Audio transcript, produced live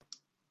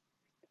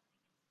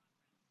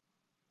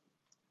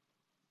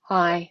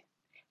Hi,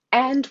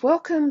 and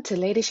welcome to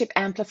Leadership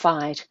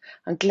Amplified.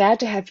 I'm glad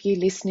to have you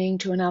listening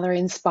to another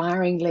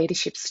inspiring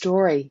leadership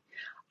story.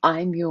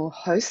 I'm your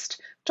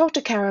host,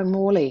 Dr. Karen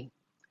Morley.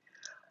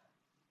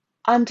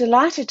 I'm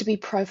delighted to be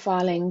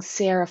profiling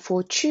Sarah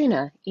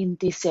Fortuna in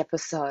this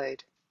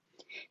episode.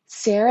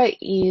 Sarah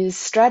is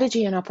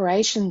Strategy and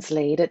Operations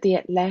Lead at the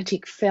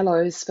Atlantic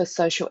Fellows for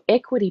Social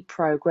Equity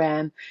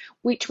program,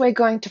 which we're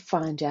going to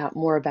find out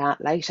more about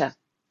later.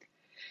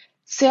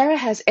 Sarah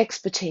has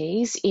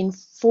expertise in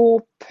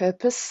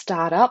for-purpose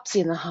startups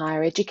in the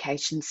higher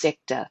education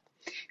sector.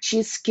 She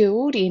is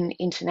skilled in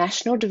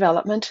international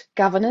development,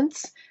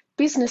 governance,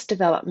 business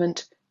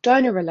development,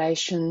 donor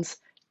relations,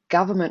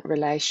 government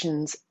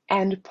relations,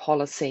 and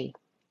policy.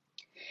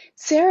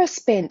 Sarah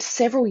spent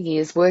several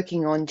years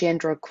working on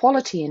gender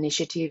equality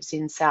initiatives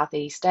in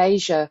Southeast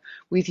Asia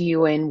with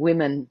UN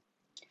Women.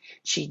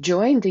 She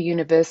joined the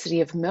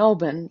University of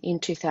Melbourne in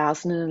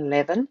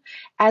 2011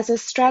 as a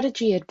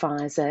strategy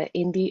advisor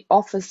in the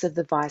Office of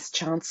the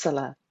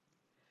Vice-Chancellor.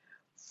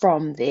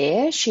 From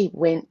there, she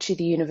went to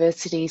the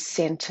university's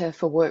Centre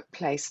for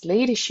Workplace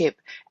Leadership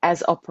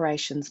as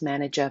operations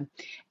manager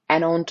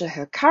and on to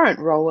her current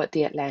role at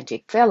the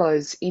Atlantic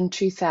Fellows in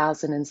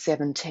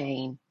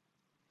 2017.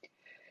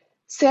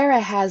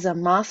 Sarah has a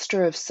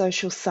Master of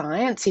Social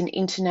Science in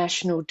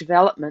International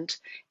Development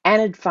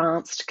and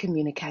Advanced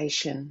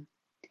Communication.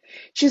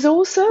 She's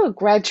also a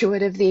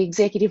graduate of the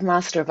Executive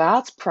Master of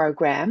Arts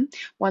program,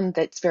 one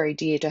that's very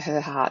dear to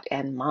her heart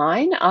and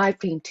mine. I've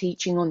been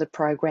teaching on the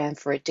program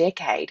for a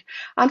decade.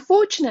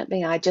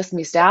 Unfortunately, I just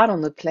missed out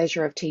on the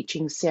pleasure of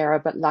teaching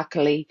Sarah, but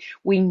luckily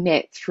we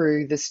met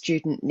through the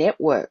student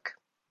network.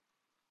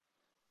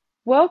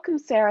 Welcome,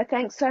 Sarah.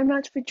 Thanks so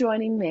much for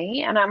joining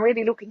me, and I'm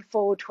really looking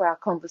forward to our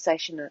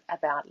conversation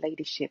about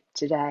leadership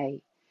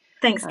today.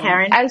 Thanks,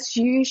 Karen. As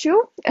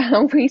usual,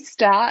 we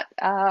start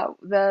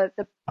the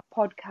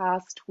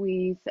podcast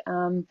with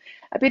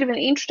a bit of an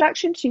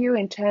introduction to you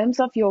in terms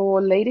of your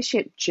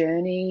leadership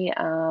journey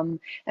and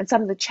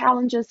some of the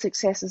challenges,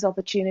 successes,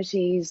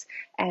 opportunities,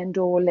 and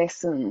or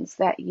lessons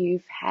that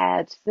you've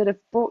had that have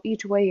brought you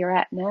to where you're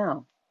at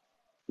now.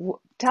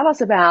 Tell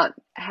us about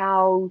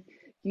how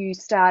you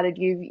started.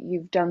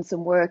 You've done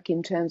some work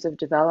in terms of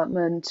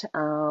development.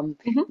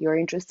 You're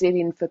interested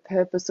in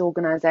for-purpose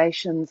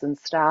organisations and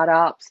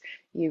startups.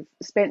 You've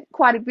spent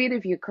quite a bit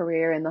of your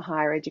career in the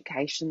higher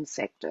education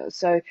sector.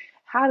 So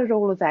how did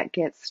all of that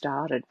get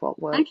started?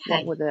 What were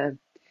the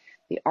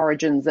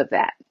origins of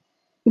that?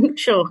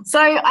 Sure. So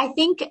I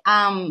think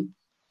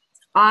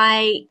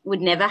I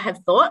would never have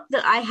thought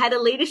that I had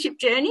a leadership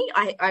journey.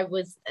 I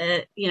was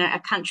a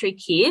country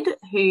kid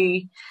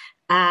who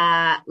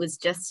was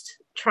just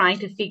trying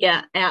to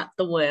figure out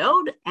the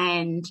world,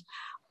 and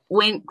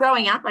when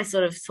growing up I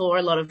sort of saw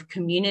a lot of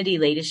community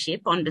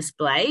leadership on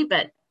display,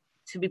 but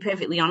to be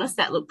perfectly honest,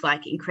 that looked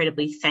like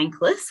incredibly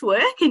thankless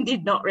work and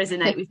did not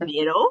resonate with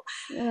me at all.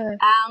 Yeah.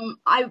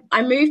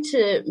 I moved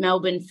to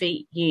Melbourne for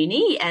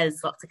uni, as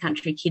lots of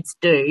country kids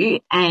do,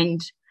 and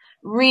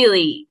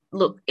really,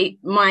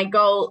 my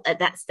goal at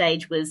that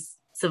stage was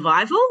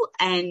survival,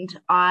 and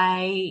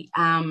I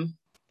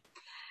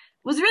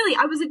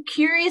was a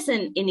curious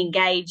and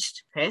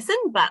engaged person,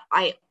 but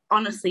I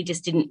honestly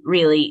just didn't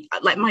really,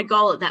 my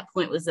goal at that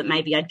point was that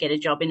maybe I'd get a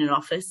job in an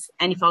office,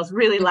 and if I was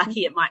really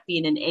lucky, it might be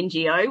in an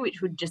NGO,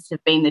 which would just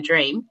have been the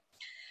dream.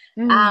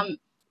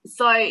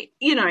 So,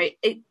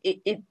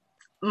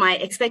 my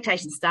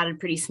expectations started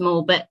pretty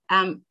small, but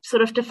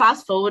sort of to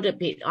fast forward a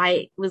bit,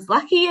 I was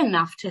lucky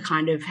enough to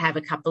kind of have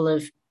a couple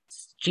of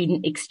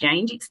student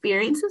exchange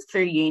experiences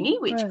through uni,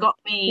 which got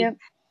me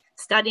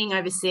studying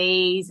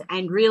overseas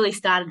and really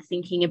started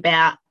thinking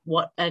about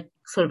what a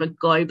sort of a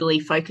globally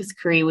focused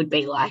career would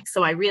be like.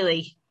 So I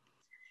really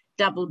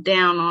doubled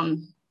down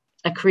on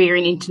a career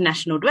in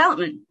international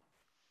development.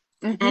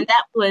 And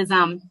that was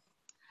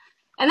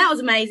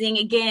amazing.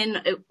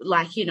 Again,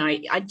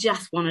 I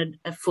just wanted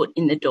a foot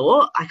in the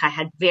door. Like, I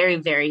had very,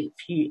 very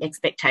few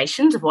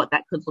expectations of what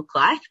that could look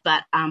like,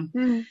 but I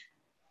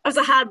was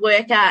a hard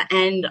worker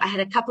and I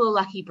had a couple of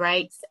lucky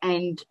breaks,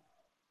 and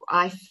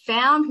I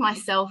found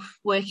myself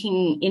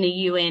working in a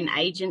UN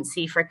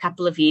agency for a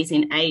couple of years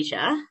in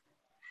Asia,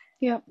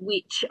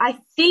 which I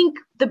think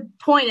the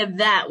point of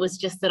that was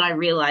just that I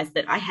realised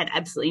that I had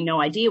absolutely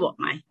no idea what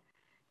my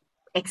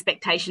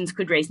expectations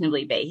could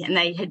reasonably be, and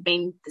they had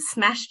been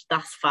smashed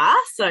thus far,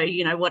 so,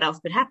 what else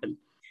could happen?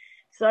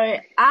 So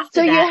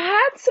after that... you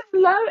had some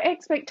low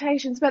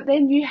expectations, but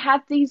then you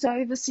had these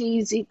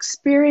overseas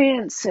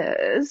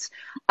experiences,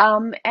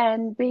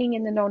 and being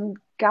in the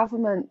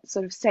non-government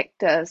sort of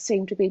sector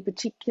seemed to be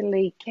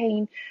particularly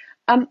keen.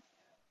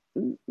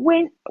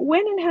 When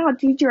and how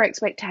did your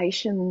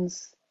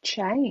expectations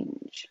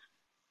change?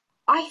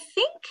 I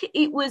think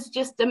it was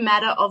just a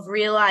matter of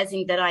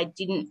realising that I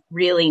didn't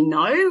really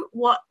know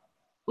what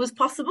was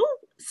possible.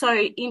 So,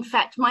 in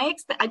fact,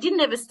 I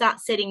didn't ever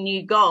start setting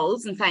new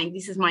goals and saying,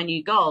 this is my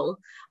new goal.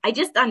 I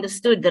just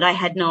understood that I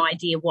had no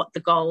idea what the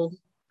goal,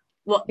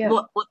 what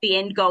the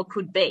end goal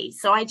could be.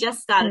 So I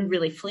just started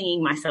really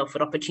flinging myself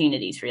at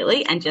opportunities,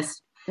 really, and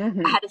just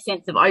I had a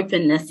sense of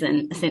openness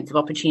and a sense of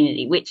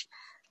opportunity, which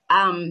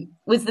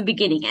was the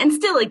beginning. And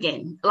still,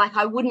 again, like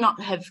I would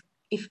not have,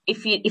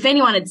 if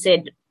anyone had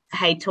said,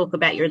 hey, talk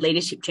about your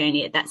leadership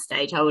journey at that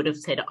stage, I would have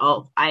said,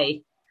 oh,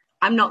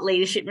 I'm not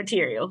leadership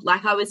material.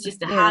 Like I was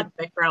just a hard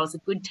worker. I was a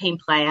good team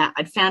player.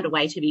 I'd found a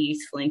way to be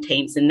useful in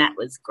teams, and that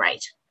was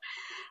great.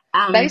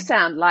 They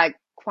sound like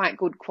quite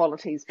good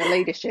qualities for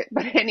leadership,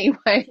 but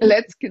anyway,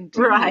 let's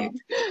continue. Right.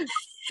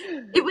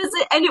 It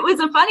was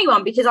a funny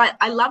one because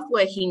I loved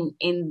working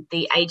in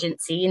the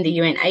agency, in the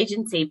UN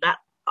agency, but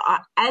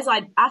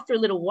after a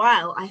little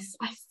while, I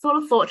sort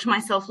of thought to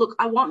myself, look,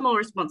 I want more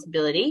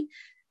responsibility,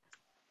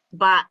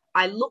 but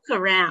I look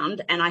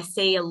around and I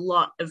see a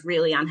lot of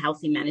really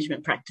unhealthy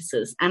management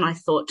practices. And I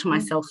thought to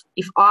myself,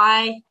 if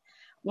I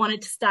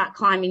wanted to start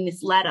climbing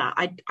this ladder,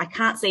 I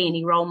can't see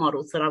any role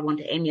models that I want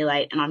to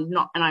emulate, and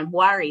I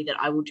worry that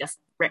I will just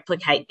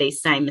replicate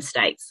these same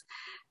mistakes.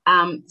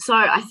 So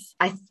I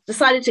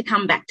decided to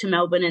come back to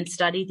Melbourne and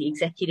study the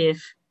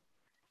Executive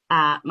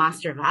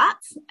Master of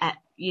Arts at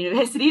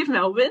University of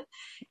Melbourne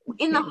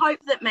in the hope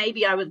that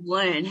maybe I would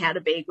learn how to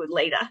be a good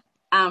leader.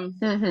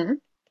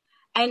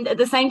 And at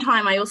the same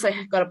time, I also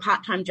got a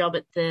part-time job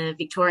at the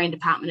Victorian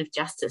Department of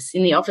Justice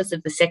in the Office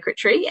of the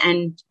Secretary,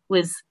 and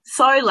was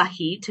so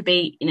lucky to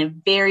be in a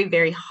very,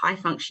 very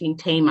high-functioning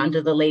team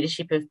under the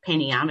leadership of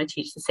Penny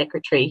Armitage, the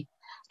Secretary.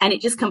 And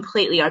it just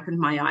completely opened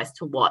my eyes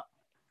to what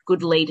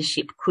good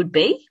leadership could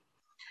be.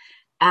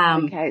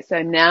 Okay,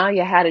 so now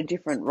you had a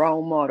different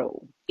role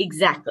model.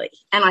 Exactly.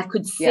 And I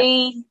could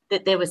see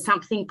that there was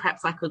something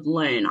perhaps I could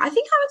learn. I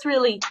think I was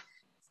really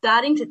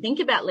starting to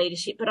think about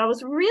leadership, but I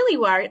was really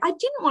worried. I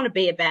didn't want to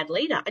be a bad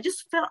leader. I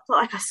just felt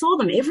like I saw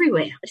them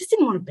everywhere. I just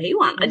didn't want to be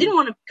one. I didn't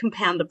want to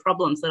compound the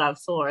problems that I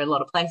saw in a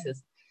lot of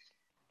places.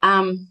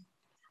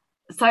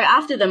 So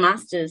after the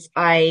Masters,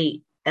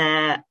 I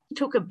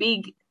took a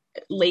big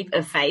leap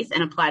of faith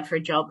and applied for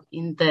a job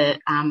in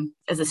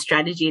as a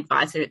strategy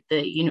advisor at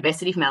the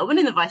University of Melbourne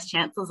in the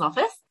Vice-Chancellor's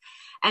office.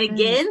 And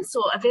again,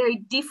 saw a very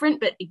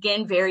different, but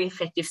again, very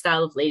effective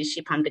style of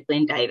leadership under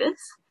Glenn Davis.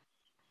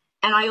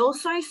 And I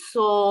also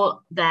saw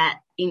that,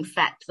 in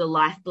fact, the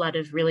lifeblood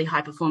of really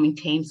high-performing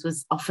teams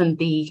was often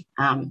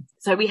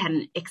so we had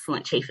an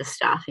excellent chief of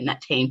staff in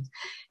that team.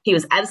 He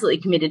was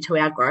absolutely committed to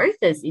our growth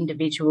as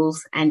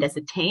individuals and as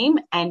a team,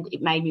 and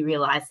it made me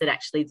realise that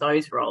actually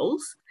those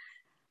roles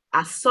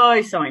are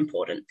so, so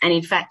important. And,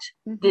 in fact,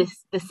 the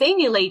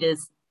senior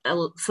leaders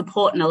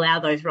support and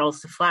allow those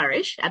roles to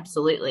flourish,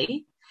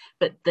 absolutely,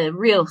 but the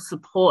real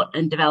support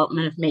and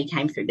development of me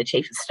came through the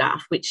chief of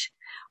staff, which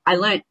I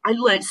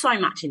learned so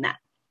much in that.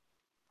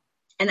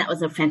 And that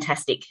was a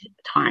fantastic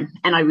time.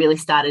 And I really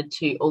started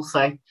to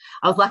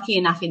I was lucky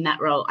enough in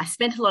that role. I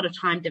spent a lot of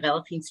time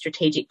developing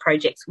strategic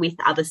projects with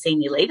other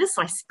senior leaders.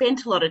 So I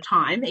spent a lot of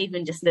time,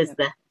 even just as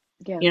the,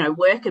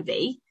 worker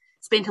bee,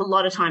 spent a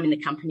lot of time in the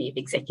company of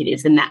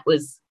executives. And that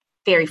was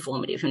very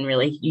formative and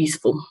really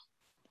useful.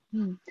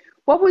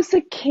 What was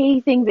the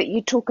key thing that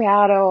you took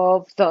out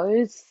of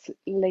those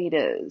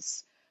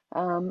leaders?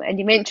 And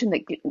you mentioned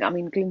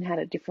that, Glenn had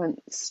a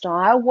different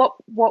style.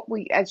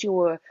 As you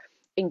were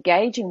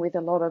engaging with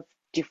a lot of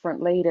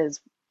different leaders,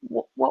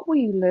 what were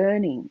you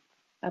learning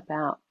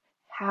about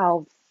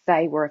how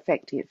they were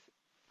effective?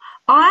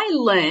 I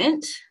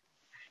learnt,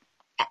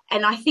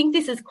 and I think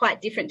this is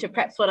quite different to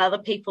perhaps what other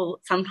people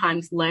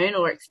sometimes learn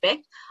or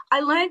expect, I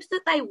learned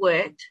that they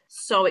worked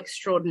so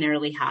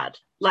extraordinarily hard.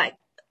 Like,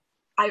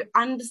 I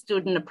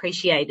understood and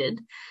appreciated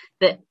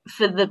that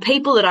for the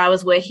people that I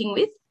was working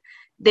with,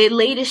 their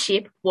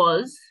leadership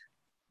was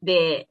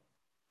their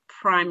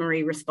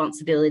primary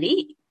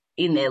responsibility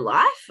in their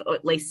life, or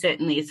at least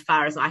certainly as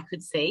far as I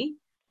could see,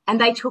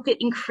 and they took it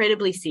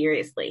incredibly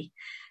seriously.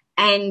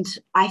 And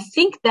I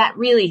think that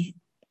resonated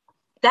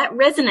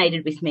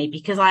with me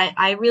because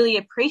I really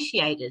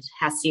appreciated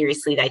how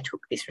seriously they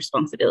took this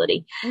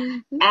responsibility.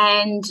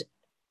 And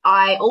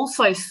I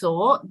also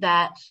saw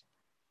that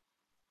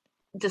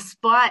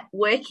despite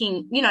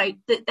working,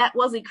 that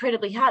was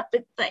incredibly hard,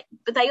 but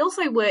they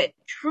also were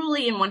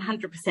truly and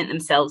 100%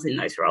 themselves in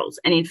those roles.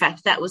 And in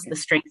fact, that was the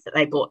strength that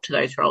they brought to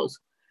those roles.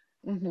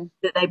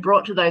 That they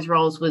brought to those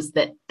roles was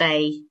that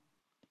they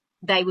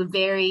were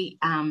very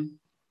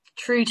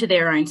true to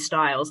their own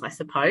styles, I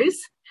suppose,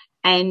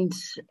 and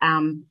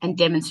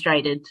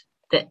demonstrated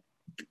that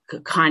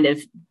kind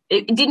of,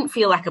 it didn't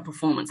feel like a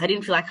performance. I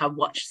didn't feel like I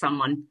watched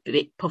someone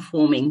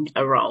performing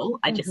a role.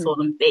 I just saw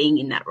them being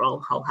in that role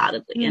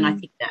wholeheartedly. And I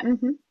think that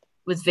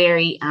was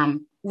very,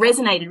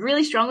 resonated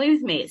really strongly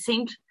with me. It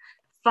seemed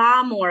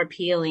far more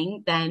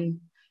appealing than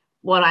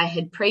what I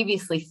had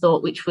previously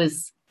thought, which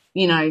was,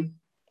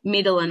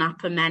 middle and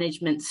upper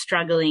management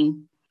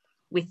struggling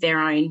with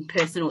their own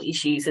personal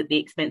issues at the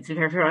expense of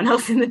everyone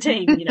else in the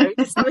team.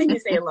 It's something you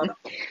see a lot of.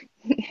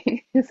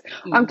 Yes.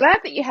 I'm glad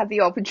that you had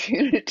the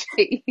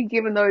opportunity,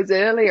 given those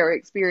earlier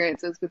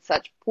experiences with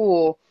such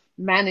poor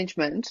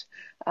management,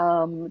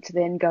 to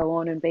then go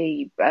on and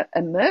be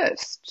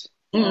immersed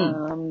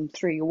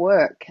through your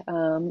work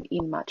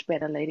in much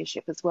better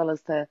leadership, as well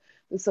as the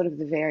sort of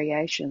the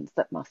variations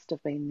that must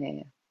have been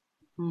there.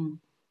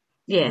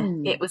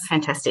 Yeah, it was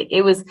fantastic.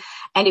 It was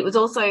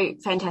also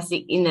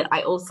fantastic in that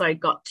I also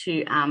got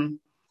to,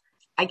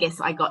 I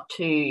guess I got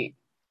to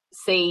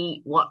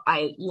see what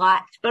I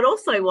liked, but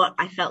also what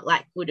I felt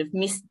like would have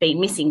been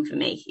missing for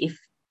me if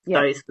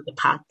those were the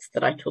paths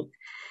that I took.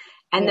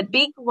 And the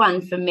big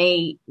one for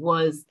me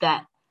was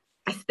that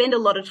I spent a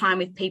lot of time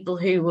with people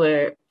who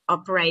were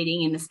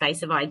operating in the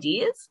space of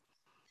ideas.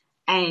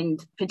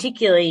 And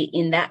particularly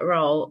in that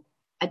role,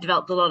 I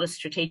developed a lot of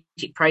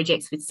strategic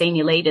projects with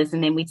senior leaders,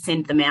 and then we'd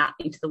send them out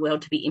into the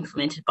world to be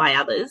implemented by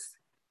others.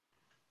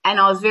 And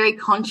I was very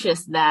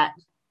conscious that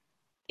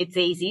it's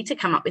easy to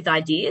come up with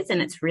ideas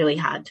and it's really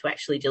hard to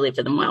actually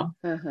deliver them well.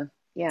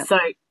 So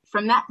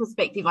from that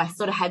perspective, I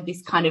sort of had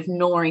this kind of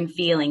gnawing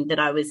feeling that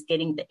I was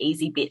getting the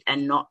easy bit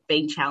and not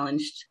being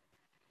challenged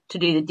to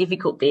do the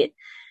difficult bit.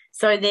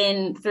 So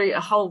then through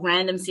a whole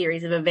random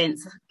series of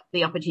events,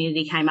 the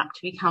opportunity came up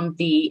to become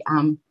the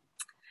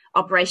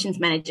operations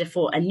manager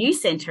for a new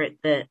centre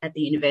at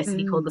the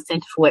university called the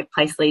Centre for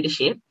Workplace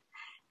Leadership.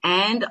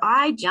 And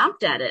I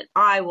jumped at it.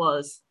 I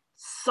was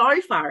so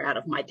far out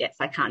of my depth,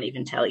 I can't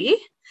even tell you.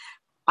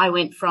 I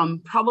went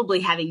from probably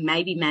having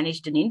maybe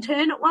managed an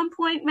intern at one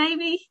point,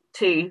 maybe,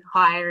 to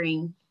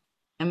hiring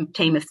a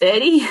team of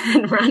 30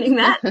 and running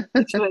that,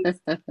 which was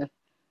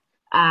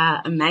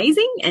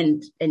amazing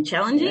and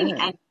challenging.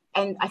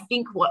 And I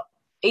think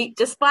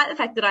despite the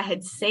fact that I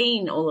had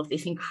seen all of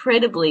this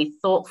incredibly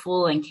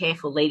thoughtful and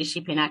careful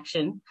leadership in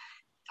action,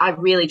 I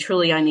really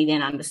truly only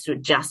then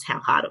understood just how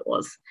hard it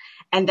was.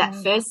 And that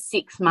first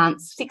 6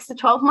 to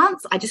 12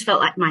 months, I just felt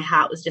like my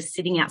heart was just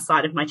sitting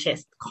outside of my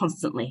chest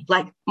constantly.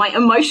 Like my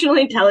emotional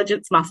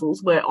intelligence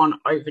muscles were on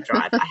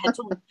overdrive. I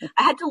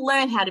had to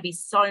learn how to be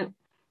so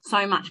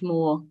much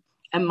more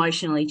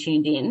emotionally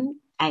tuned in,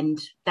 and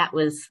that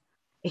was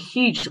a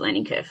huge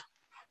learning curve.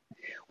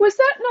 Was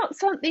that not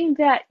something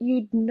that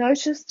you'd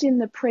noticed in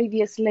the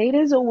previous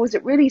leaders, or was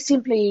it really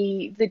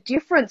simply the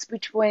difference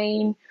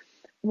between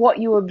what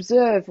you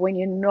observe when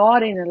you're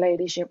not in a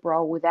leadership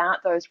role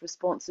without those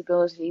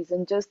responsibilities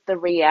and just the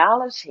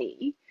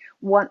reality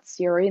once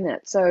you're in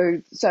it?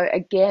 So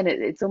again,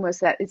 it's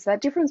almost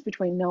that difference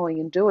between knowing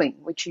and doing,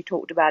 which you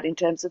talked about in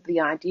terms of the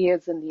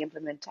ideas and the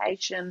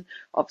implementation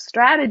of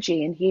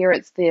strategy. And here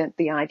it's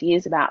the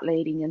ideas about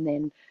leading and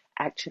then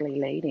actually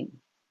leading.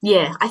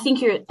 Yeah, I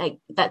think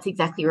that's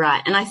exactly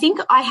right. And I think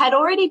I had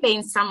already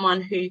been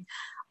someone who,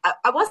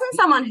 I wasn't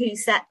someone who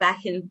sat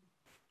back and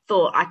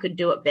thought I could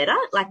do it better.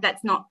 Like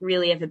that's not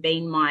really ever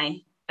been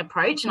my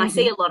approach. And I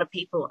see a lot of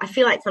people, I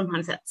feel like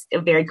sometimes that's a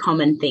very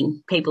common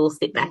thing. People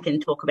sit back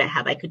and talk about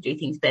how they could do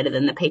things better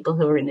than the people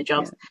who are in the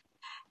jobs.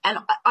 And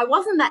I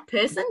wasn't that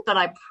person, but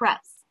I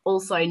perhaps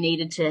also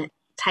needed to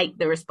take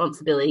the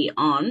responsibility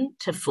on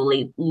to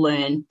fully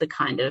learn the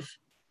kind of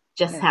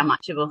just how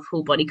much of a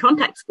full body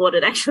contact sport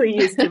it actually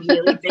is to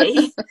really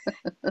be,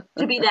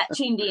 to be that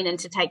tuned in and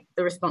to take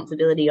the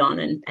responsibility on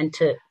and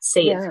to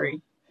see it through.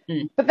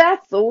 But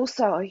that's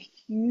also a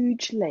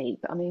huge leap.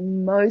 I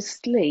mean,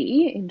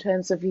 mostly in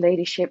terms of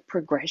leadership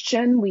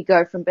progression, we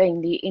go from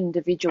being the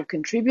individual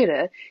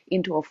contributor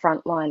into a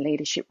frontline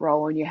leadership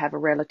role, and you have a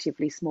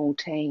relatively small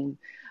team.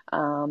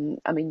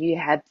 I mean, you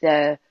have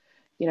the,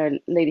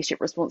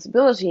 leadership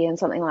responsibility and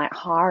something like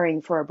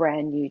hiring for a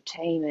brand new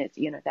team. And it's,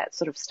 that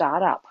sort of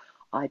startup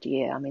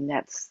idea. I mean,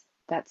 that's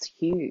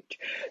huge.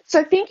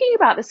 So thinking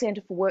about the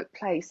Centre for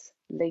Workplace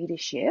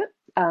Leadership,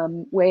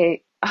 where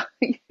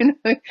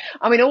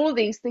I mean, all of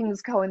these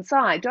things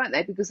coincide, don't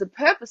they? Because the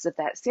purpose of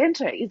that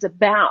centre is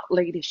about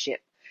leadership.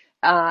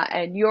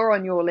 And you're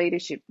on your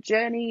leadership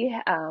journey,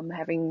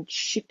 having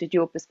shifted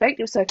your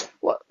perspective. So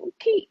what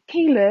key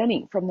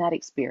learning from that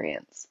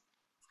experience?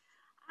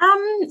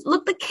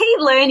 Look, the key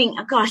learning,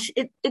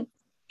 it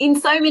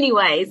in so many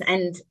ways,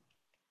 and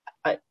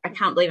I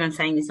can't believe I'm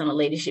saying this on a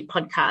leadership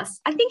podcast.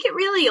 I think it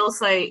really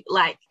also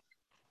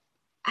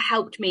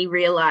helped me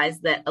realise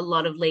that a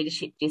lot of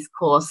leadership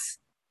discourse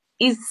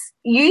is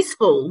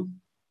useful,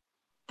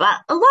 but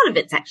a lot of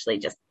it's actually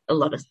just a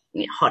lot of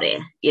hot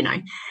air,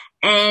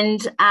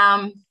 and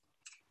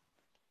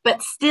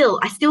but still,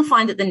 I still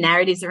find that the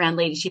narratives around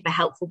leadership are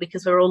helpful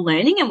because we're all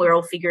learning and we're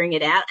all figuring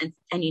it out,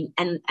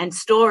 and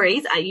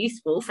stories are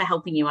useful for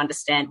helping you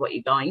understand what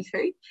you're going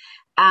through.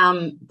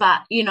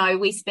 But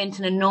we spent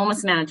an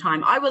enormous amount of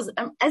time. I was,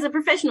 as a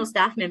professional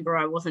staff member,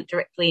 I wasn't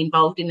directly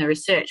involved in the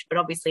research, but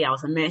obviously I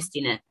was immersed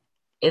in it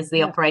as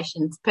the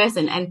operations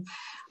person. And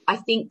I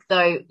think,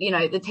 though,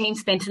 the team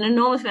spent an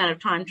enormous amount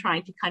of time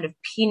trying to kind of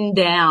pin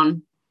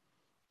down,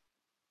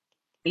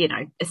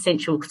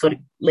 essential sort of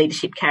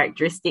leadership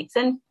characteristics.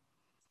 And,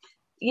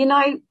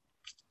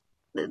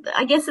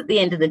 I guess at the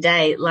end of the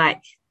day,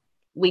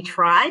 we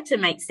try to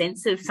make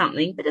sense of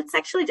something, but it's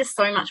actually just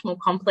so much more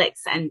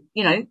complex. And,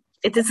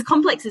 it's as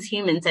complex as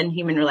humans, and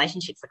human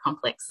relationships are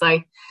complex.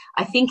 So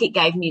I think it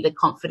gave me the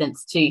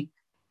confidence to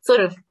sort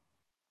of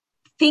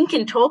think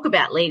and talk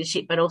about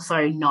leadership, but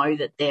also know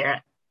that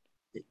that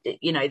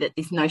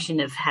this notion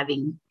of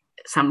having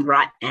some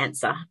right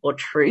answer or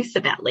truth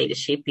about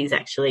leadership is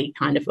actually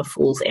kind of a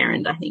fool's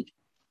errand, I think.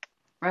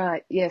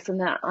 Right, yes, and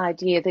that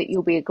idea that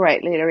you'll be a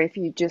great leader if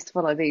you just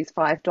follow these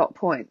 5 dot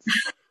points.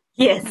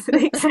 Yes,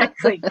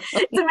 exactly.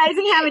 It's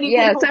amazing how many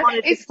Yeah, people so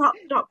wanted the it's top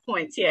dot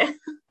points. Yeah.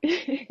 so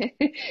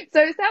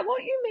is that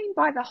what you mean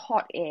by the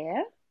hot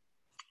air?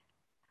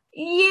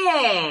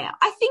 Yeah,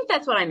 I think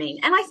that's what I mean.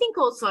 And I think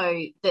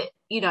also that,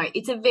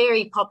 it's a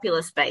very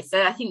popular space.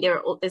 So I think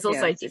there's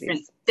also Yes, it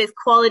different, is. there's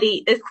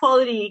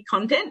quality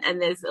content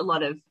and there's a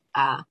lot of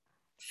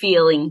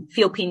feel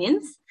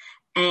opinions.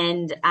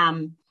 And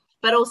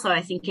but also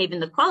I think even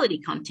the quality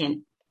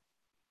content,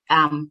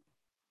 um,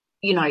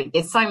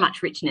 there's so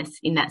much richness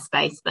in that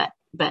space. But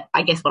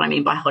I guess what I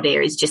mean by hot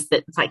air is just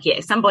that it's like, yeah,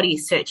 if somebody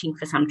is searching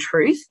for some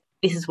truth,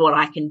 this is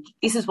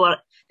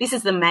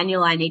the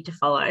manual I need to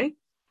follow.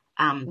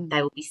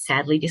 They will be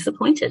sadly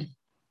disappointed.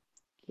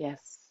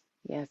 Yes,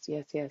 yes.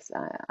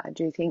 I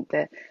do think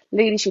that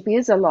leadership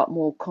is a lot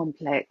more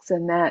complex,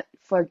 and that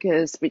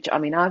focus, which I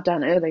mean, I've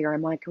done earlier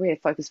in my career,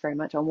 focused very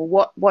much on,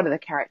 well, what are the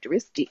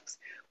characteristics?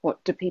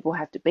 What do people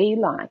have to be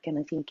like? And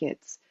I think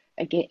it's,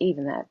 again,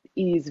 even that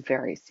is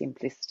very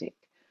simplistic.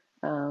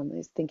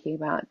 Is thinking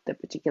about the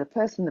particular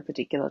person, the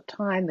particular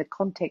time, the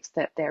context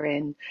that they're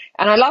in.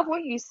 And I love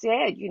what you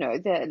said,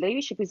 that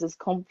leadership is as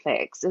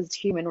complex as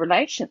human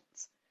relations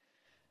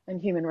and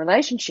human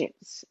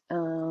relationships,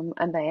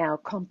 and they are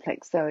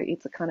complex. So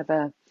it's a kind of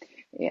a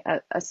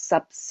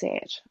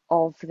subset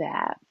of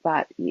that,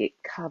 but it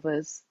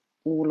covers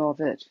all of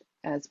it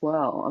as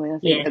well. I mean, I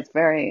think Yeah. that's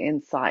very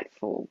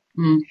insightful.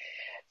 Mm.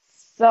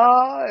 So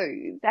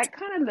that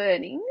kind of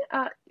learning,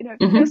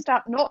 Mm-hmm. first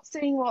up, not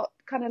seeing what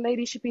kind of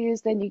leadership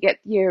is, then you get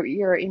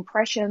your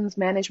impressions.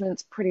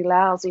 Management's pretty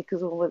lousy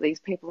because all of these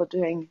people are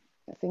doing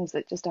things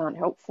that just aren't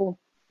helpful.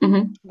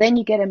 Mm-hmm. Then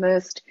you get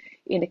immersed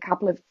in a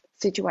couple of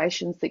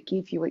situations that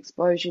give you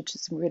exposure to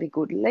some really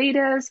good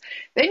leaders.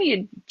 Then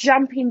you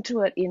jump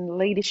into it in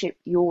leadership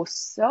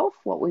yourself,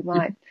 what we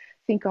might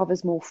think of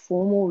as more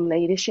formal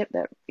leadership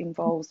that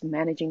involves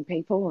managing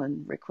people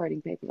and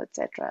recruiting people,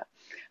 etc.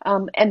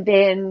 And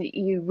then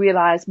you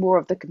realize more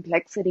of the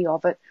complexity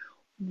of it.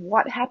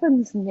 What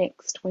happens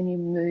next when you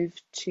move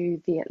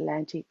to the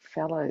Atlantic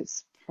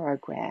Fellows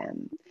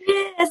program?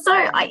 Yeah. So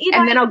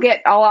And then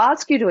I'll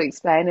ask you to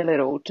explain a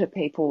little to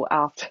people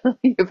after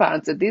you've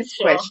answered this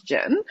sure.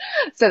 question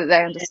so that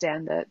they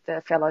understand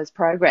the Fellows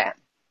program.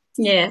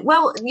 Yeah.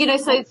 Well, so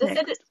What's next?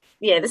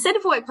 the Centre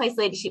for Workplace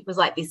Leadership was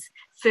like this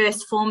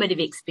first formative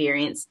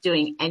experience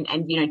doing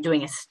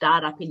doing a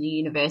startup in the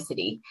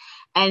university.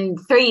 And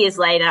 3 years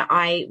later,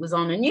 I was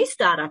on a new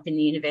startup in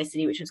the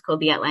university, which was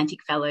called the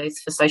Atlantic Fellows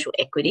for Social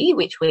Equity,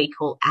 which we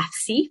call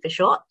AFSE for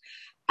short.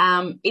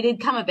 It had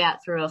come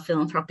about through a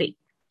philanthropic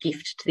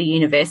gift to the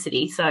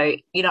university. So,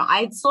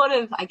 I'd sort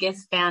of, I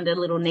guess, found a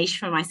little niche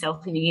for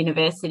myself in the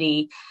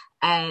university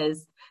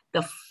as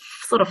the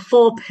sort of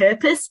for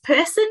purpose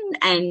person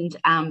and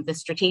the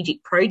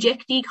strategic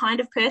projecty kind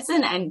of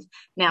person, and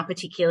now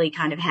particularly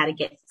kind of how to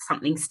get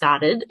something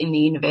started in the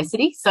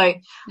university. So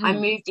I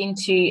moved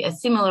into a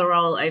similar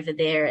role over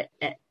there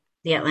at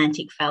the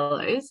Atlantic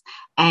Fellows,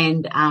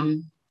 and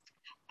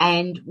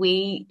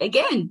we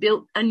again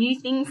built a new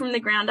thing from the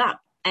ground up,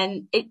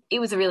 and it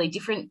was a really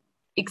different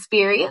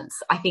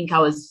experience. I think I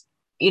was,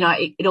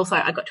 it also,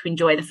 I got to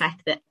enjoy the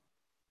fact that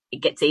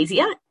it gets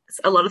easier.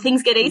 A lot of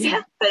things get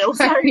easier, but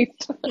also, Right.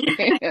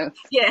 Yes.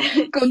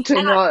 yeah. Good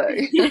to know.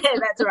 Yeah,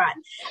 that's right.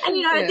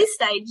 And, at Yeah. this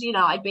stage,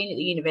 I'd been at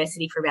the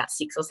university for about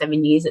 6 or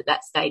 7 years at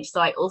that stage. So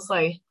I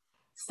also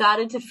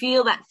started to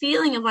feel that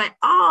feeling of like,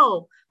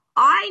 oh,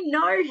 I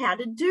know how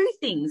to do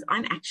things.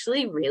 I'm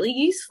actually really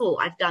useful.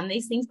 I've done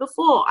these things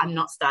before. I'm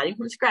not starting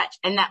from scratch.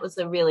 And that was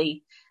a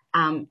really,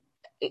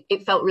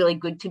 it felt really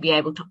good to be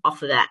able to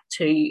offer that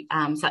to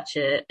such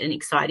an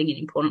exciting and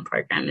important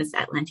program as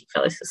Atlantic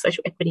Fellows for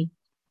Social Equity.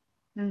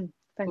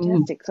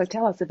 Fantastic. So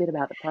tell us a bit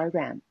about the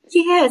program.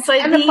 Yeah, so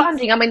And the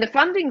funding. I mean, the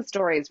funding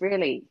story is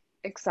really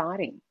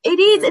exciting. It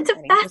is. Really It's a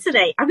quite interesting.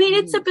 fascinating. I mean,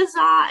 it's a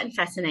bizarre and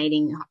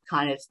fascinating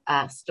kind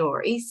of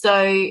story.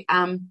 So,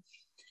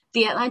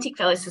 the Atlantic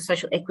Fellows for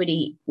Social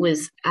Equity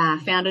was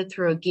founded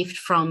through a gift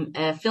from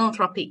a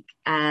philanthropic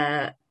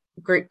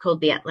group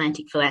called the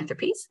Atlantic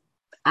Philanthropies.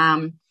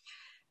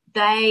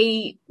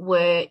 They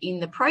were in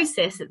the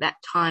process at that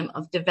time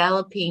of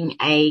developing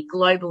a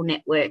global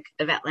network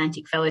of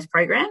Atlantic Fellows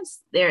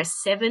programs. There are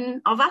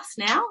 7 of us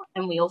now,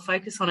 and we all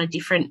focus on a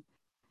different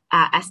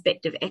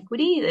aspect of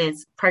equity.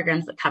 There's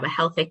programs that cover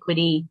health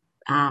equity,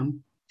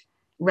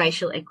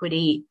 racial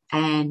equity,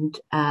 and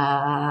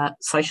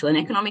social and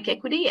economic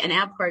equity. And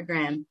our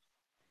program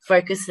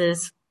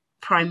focuses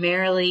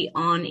primarily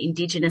on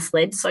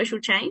Indigenous-led social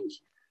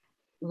change.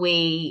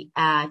 We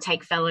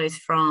take fellows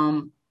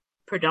from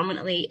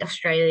predominantly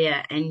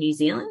Australia and New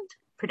Zealand,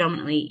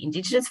 predominantly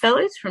Indigenous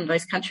fellows from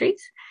those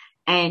countries,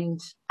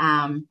 and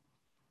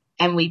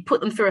we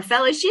put them through a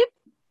fellowship.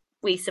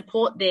 We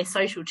support their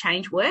social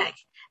change work,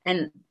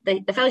 and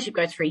the fellowship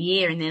goes for a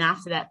year, and then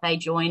after that they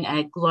join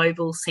a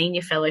global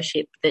senior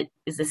fellowship that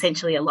is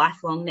essentially a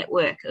lifelong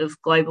network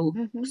of global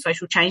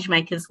social change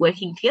makers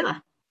working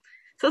together.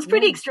 So it's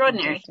pretty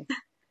extraordinary. Fantastic.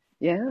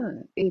 Yeah,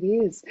 it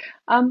is.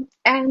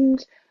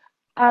 And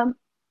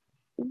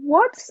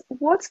What's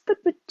the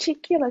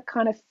particular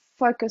kind of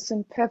focus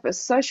and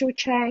purpose? Social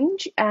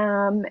change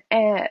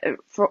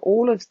for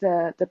all of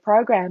the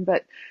program,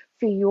 but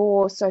for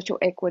your social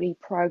equity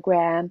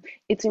program,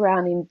 it's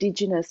around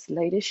Indigenous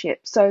leadership.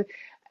 So,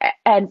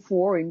 and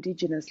for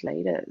Indigenous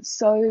leaders.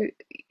 So,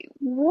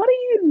 what are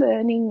you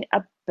learning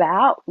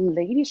about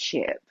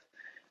leadership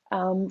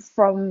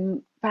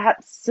from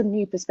perhaps some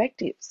new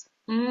perspectives?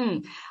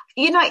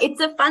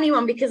 It's a funny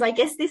one because I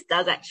guess this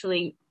does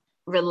actually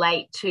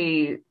relate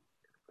to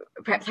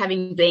perhaps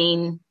having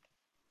been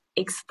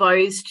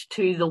exposed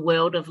to the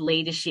world of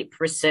leadership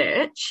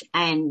research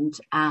and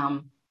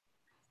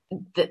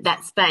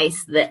that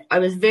space, that I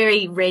was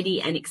very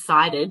ready and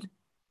excited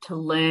to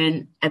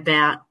learn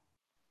about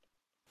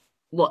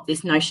what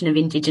this notion of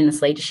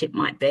Indigenous leadership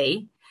might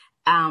be.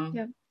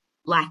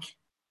 Like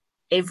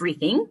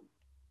everything,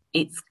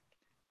 it's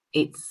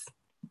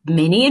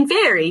many and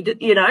varied,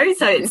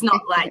 so it's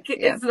not like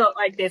it's not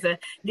like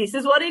this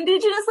is what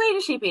Indigenous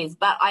leadership is.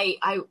 But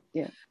I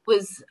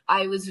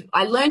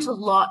learned a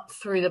lot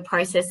through the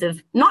process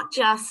of not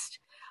just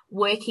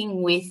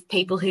working with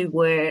people who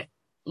were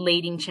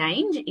leading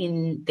change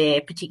in their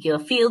particular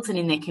fields and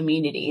in their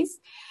communities,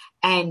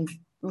 and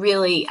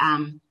really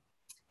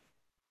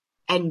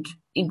and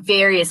in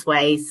various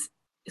ways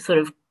sort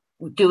of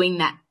doing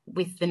that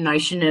with the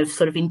notion of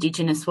sort of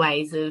Indigenous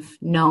ways of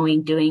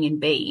knowing, doing and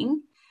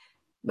being.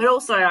 But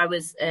also I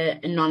was a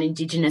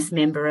non-Indigenous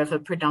member of a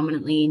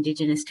predominantly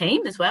Indigenous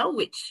team as well,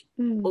 which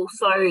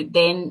also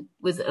then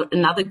was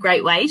another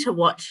great way to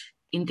watch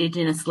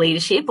Indigenous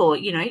leadership or,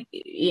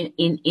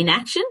 in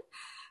action.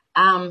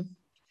 And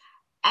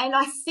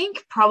I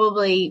think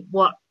probably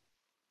what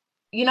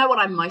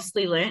I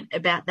mostly learnt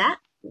about that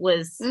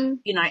was,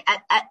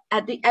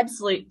 at the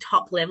absolute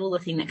top level, the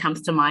thing that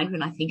comes to mind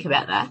when I think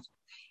about that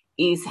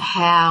is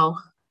how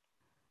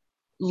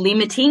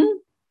limiting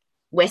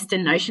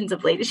Western notions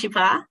of leadership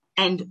are,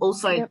 and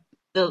also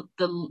the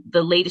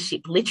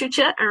leadership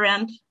literature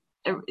around,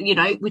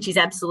 which is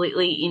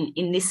absolutely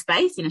in this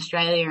space in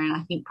Australia, and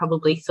I think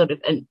probably sort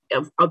of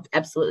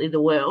absolutely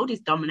the world is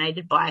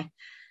dominated by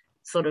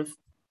sort of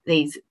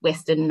these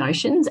Western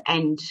notions.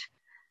 And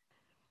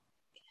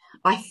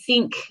I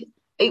think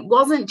it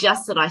wasn't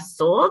just that I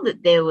saw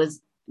that there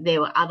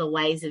were other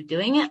ways of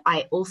doing it.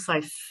 I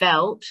also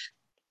felt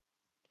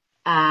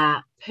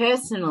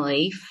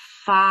personally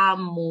far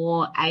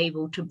more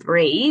able to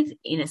breathe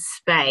in a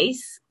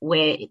space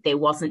where there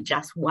wasn't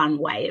just one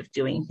way of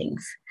doing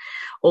things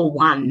or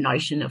one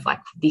notion of like,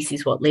 this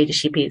is what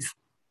leadership is.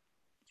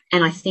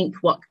 And I think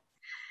what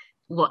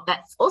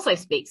that also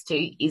speaks to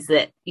is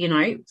that,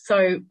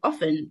 so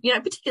often,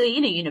 particularly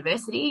in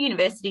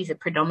universities are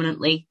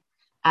predominantly,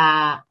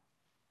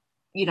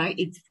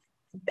 it's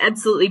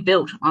absolutely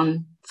built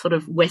on sort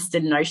of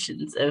Western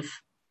notions of,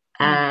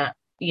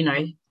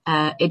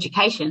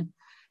 education,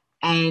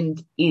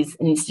 and is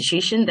an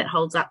institution that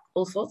holds up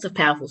all sorts of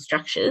powerful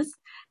structures.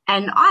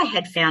 And I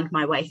had found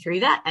my way through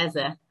that as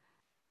a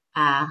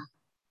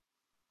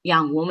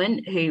young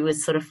woman who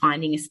was sort of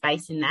finding a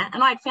space in that.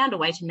 And I'd found a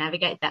way to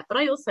navigate that. But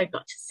I also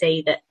got to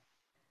see that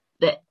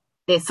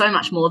there's so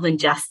much more than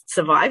just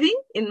surviving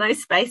in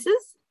those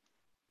spaces.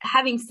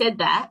 Having said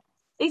that,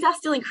 these are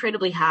still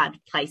incredibly hard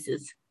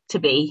places to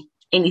be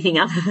anything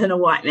other than a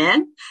white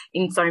man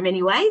in so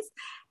many ways.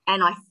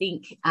 And I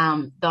think,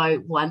 though,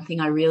 one thing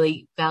I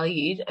really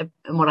valued and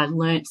what I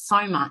learnt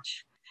so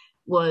much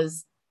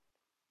was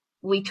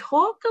we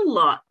talk a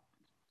lot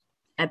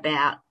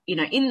about, in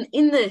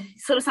the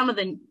sort of some of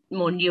the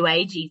more new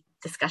agey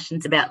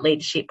discussions about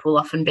leadership will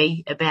often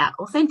be about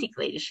authentic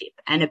leadership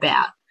and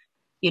about,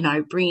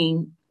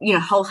 bringing,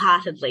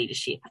 wholehearted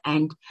leadership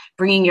and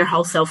bringing your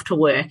whole self to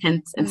work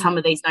and some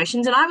of these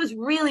notions. And I was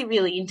really,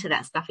 really into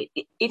that stuff.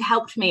 It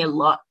helped me a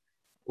lot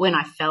when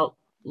I felt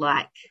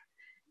like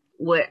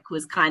work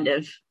was kind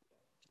of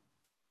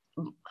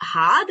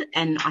hard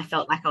and I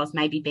felt like I was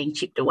maybe being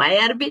chipped away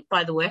at a bit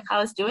by the work I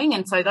was doing.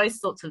 And so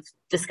those sorts of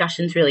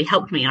discussions really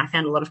helped me. I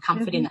found a lot of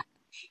comfort in that.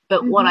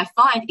 But what I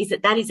find is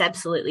that is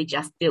absolutely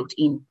just built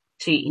into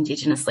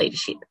Indigenous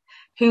leadership.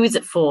 Who is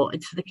it for?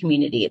 It's for the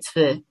community. It's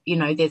for,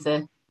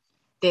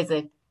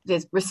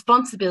 there's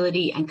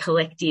responsibility and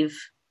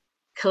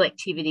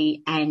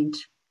collectivity and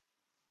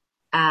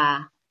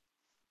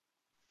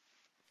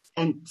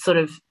sort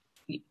of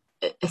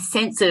a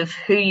sense of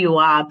who you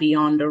are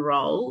beyond a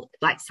role,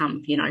 like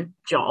some,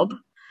 job,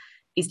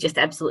 is just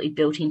absolutely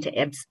built into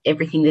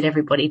everything that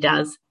everybody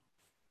does.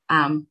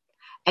 And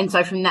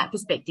so from that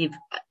perspective,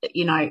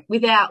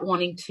 without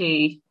wanting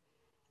to,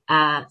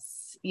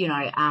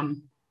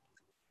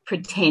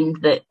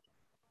 pretend that,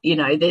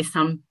 there's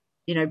some,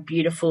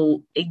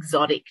 beautiful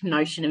exotic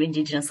notion of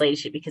Indigenous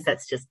leadership, because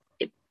that's just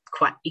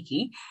quite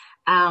icky.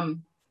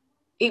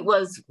 It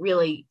was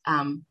really,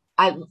 I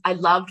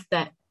loved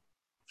that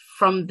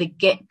from the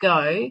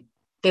get-go,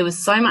 there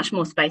was so much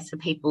more space for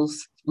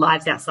people's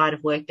lives outside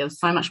of work. There was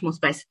so much more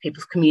space for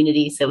people's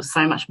communities. There was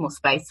so much more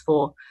space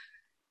for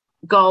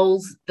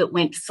goals that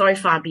went so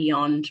far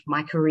beyond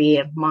my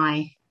career,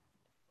 my,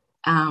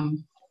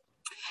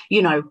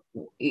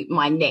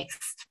 my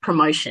next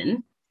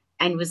promotion,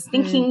 and was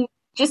thinking,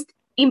 just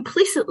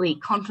implicitly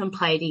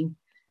contemplating,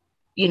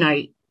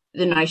 the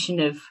notion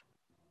of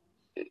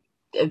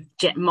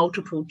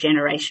multiple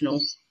generational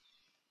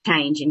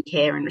change in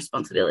care and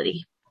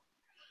responsibility.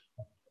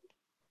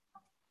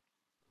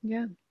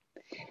 Yeah.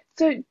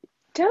 So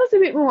tell us a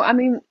bit more. I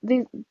mean,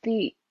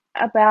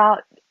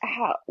 about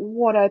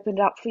what opened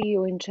up for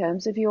you in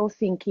terms of your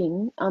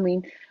thinking. I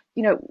mean,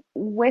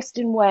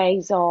 Western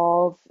ways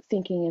of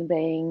thinking and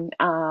being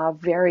are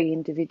very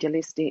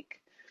individualistic.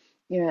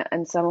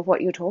 And some of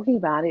what you're talking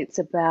about, it's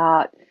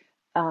about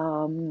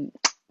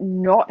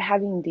not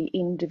having the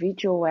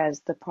individual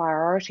as the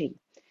priority,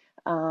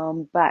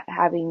 but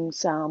having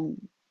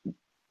some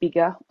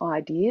bigger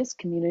ideas,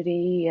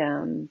 community,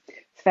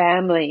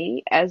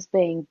 family as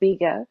being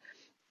bigger.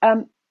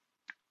 How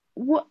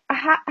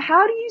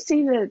do you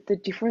see the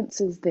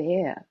differences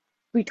there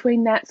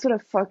between that sort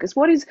of focus?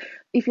 What is,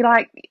 if you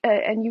like,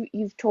 and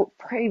you've talked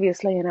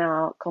previously in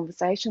our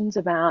conversations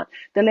about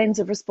the lens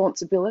of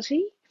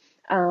responsibility,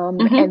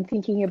 and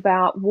thinking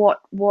about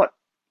what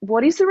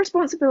is the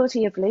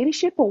responsibility of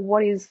leadership, or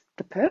what is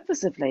the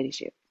purpose of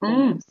leadership?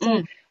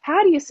 So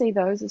how do you see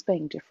those as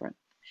being different?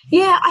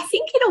 Yeah, I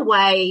think in a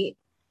way,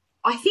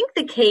 I think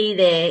the key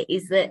there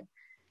is that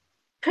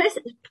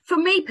for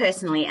me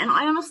personally, and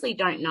I honestly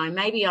don't know,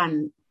 maybe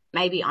I'm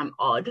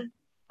odd,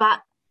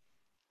 but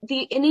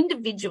an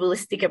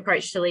individualistic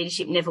approach to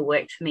leadership never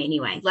worked for me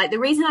anyway. Like, the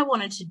reason I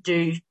wanted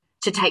the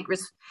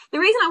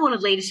reason I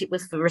wanted leadership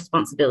was for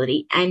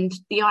responsibility, and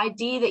the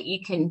idea that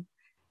you can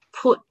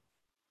put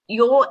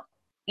you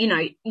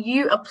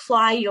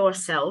apply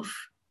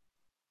yourself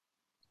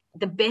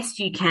the best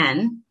you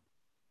can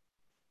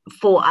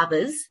for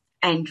others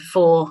and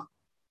for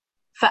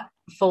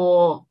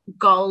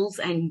goals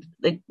and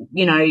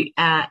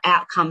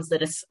outcomes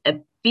that are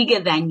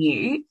bigger than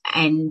you,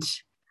 and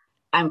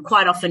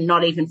quite often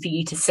not even for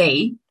you to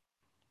see,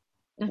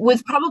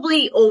 was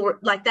probably all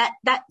like that.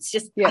 That's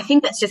just, I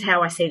think that's just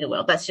how I see the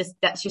world. That's just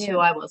who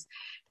I was.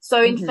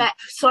 So in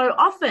fact, so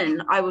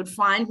often I would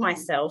find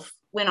myself,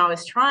 when I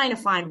was trying to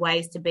find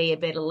ways to be a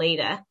better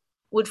leader,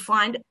 would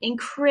find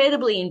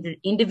incredibly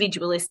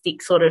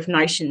individualistic sort of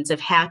notions of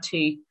how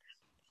to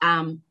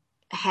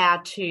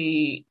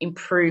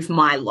improve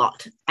my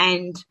lot,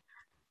 and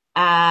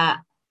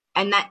that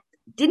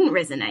didn't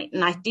resonate.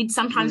 And I did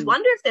sometimes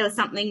wonder if there was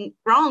something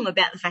wrong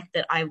about the fact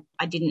that I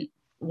didn't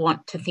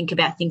want to think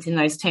about things in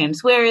those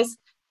terms. Whereas,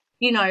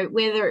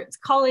 whether it's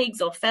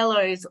colleagues or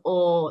fellows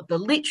or the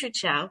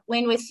literature,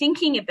 when we're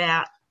thinking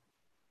about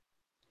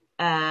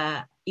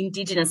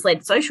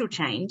Indigenous-led social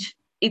change,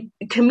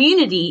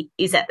 community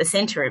is at the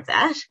centre of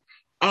that.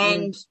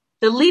 And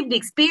the lived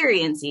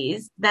experience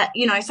is that,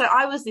 so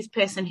I was this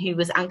person who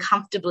was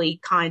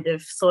uncomfortably kind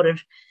of sort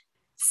of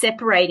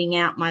separating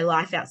out my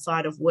life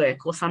outside of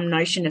work, or some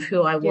notion of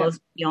who I was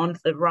beyond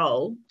the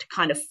role, to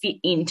kind of fit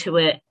into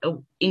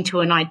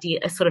an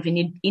idea, a sort of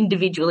an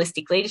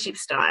individualistic leadership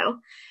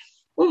style.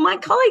 Well, my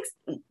colleagues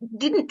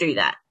didn't do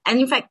that. And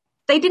in fact,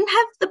 they didn't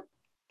have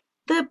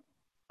the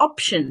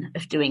option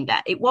of doing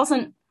that. It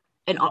wasn't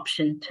an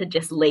option to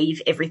just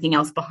leave everything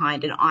else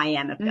behind. And I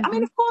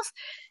mean, of course,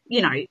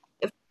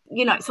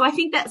 so I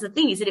think that's the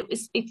thing, is that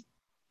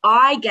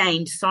I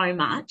gained so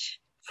much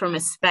from a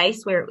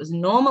space where it was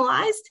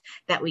normalized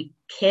that we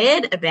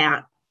cared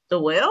about the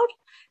world,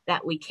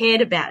 that we cared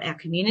about our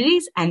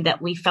communities, and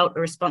that we felt a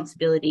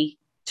responsibility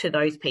to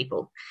those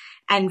people.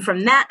 And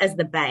from that as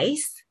the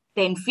base,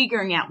 then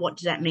figuring out, what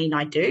does that mean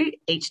I do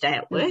each day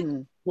at work?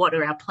 What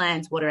are our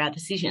plans? What are our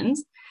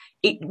decisions?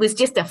 It was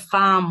just a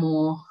far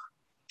more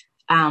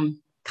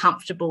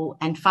comfortable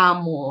and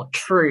far more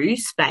true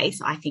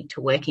space, I think,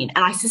 to work in.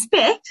 And I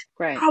suspect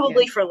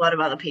probably for a lot of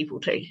other people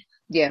too.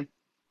 Yeah.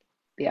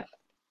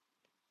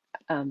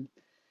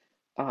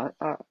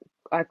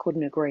 I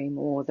couldn't agree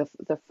more.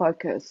 The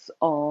focus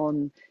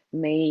on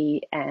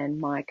me and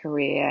my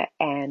career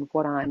and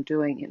what I'm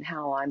doing and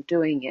how I'm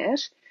doing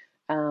it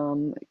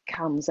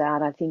comes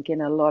out, I think,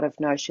 in a lot of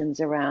notions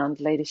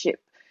around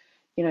leadership,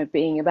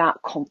 being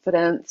about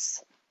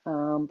confidence,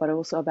 but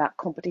also about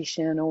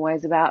competition,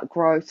 always about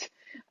growth.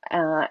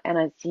 And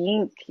I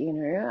think,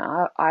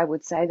 I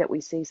would say that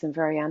we see some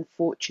very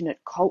unfortunate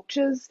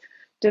cultures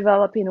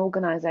develop in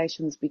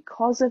organisations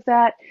because of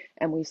that,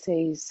 and we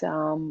see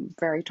some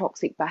very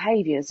toxic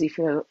behaviours if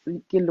you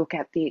look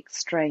at the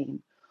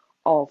extreme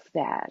of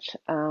that.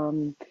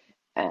 And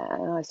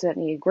I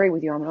certainly agree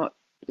with you. I'm not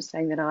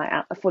saying that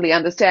I fully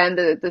understand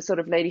the sort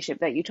of leadership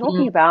that you're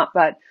talking about,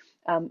 but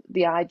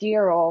the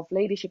idea of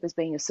leadership as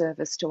being a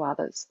service to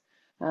others.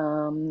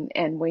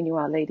 And when you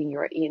are leading,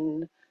 you're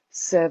in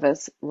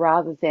service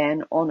rather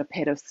than on a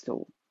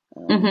pedestal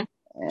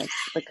as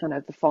the kind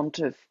of the font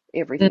of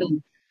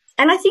everything.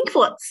 And I think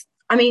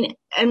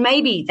and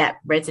maybe that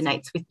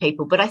resonates with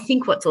people, but I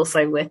think what's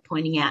also worth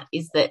pointing out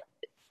is that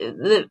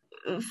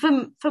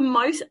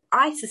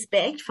I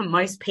suspect for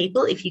most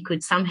people, if you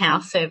could somehow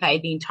survey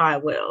the entire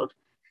world,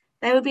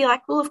 they would be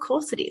like, well, of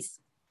course it is.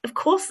 of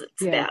course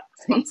it's Yeah. about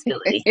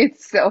responsibility.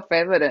 It's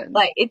self-evident.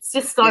 Like, it's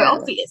just so Yeah.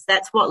 obvious.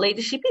 That's what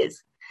leadership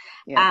is.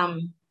 Yeah.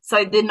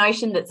 So the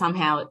notion that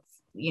somehow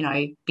it's, you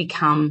know,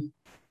 become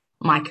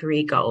my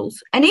career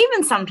goals, and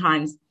even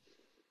sometimes,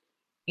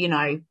 you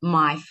know,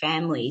 my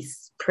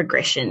family's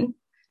progression,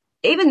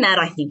 even that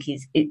I think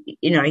is,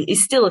 you know,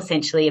 is still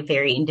essentially a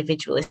very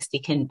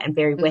individualistic and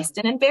very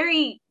Western and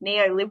very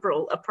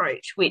neoliberal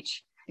approach,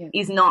 which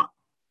is not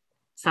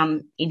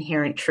some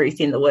inherent truth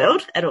in the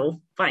world at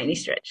all by any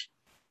stretch.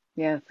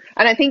 Yeah.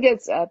 And I think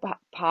it's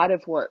part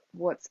of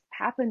what's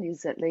happened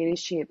is that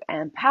leadership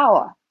and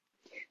power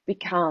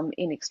become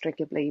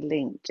inextricably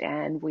linked,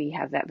 and we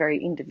have that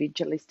very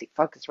individualistic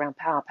focus around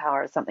power.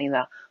 Power is something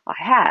that I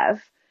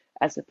have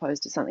as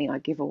opposed to something I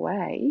give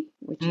away,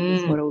 which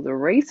is what all the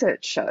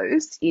research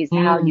shows is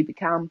how you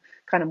become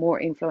kind of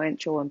more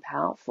influential and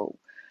powerful.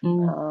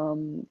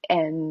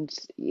 And,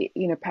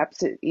 you know,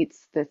 perhaps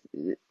it's the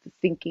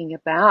thinking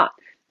about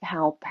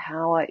how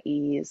power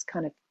is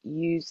kind of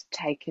used,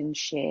 taken,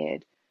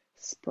 shared,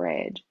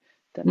 spread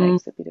that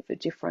makes a bit of a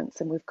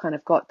difference. And we've kind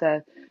of got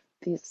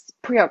this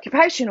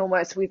preoccupation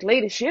almost with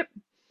leadership,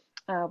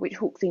 which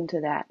hooks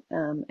into that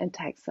and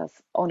takes us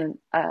on an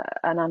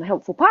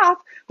unhelpful path,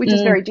 which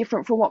is very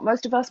different from what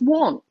most of us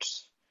want.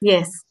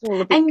 Yes. It's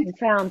all a bit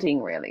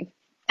confounding, really.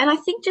 And I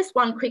think just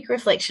one quick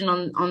reflection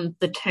on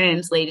the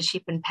terms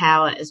leadership and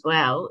power as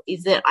well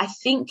is that I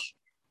think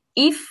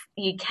if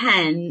you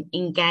can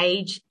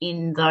engage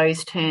in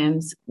those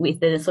terms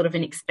with a sort of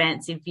an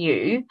expansive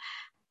view,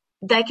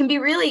 they can be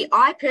really,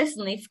 I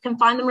personally can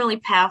find them really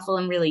powerful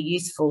and really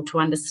useful to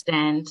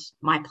understand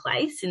my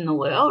place in the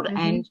world.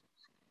 And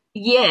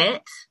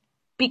yet,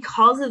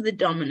 because of the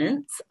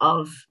dominance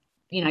of,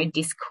 you know,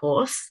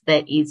 discourse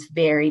that is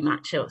very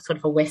much a sort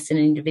of a Western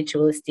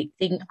individualistic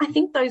thing, I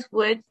think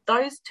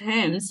those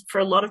terms for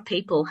a lot of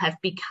people have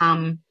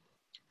become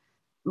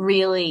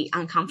really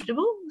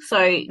uncomfortable. So,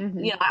 you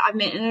know, I've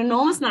met an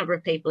enormous number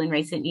of people in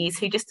recent years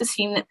who just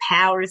assume that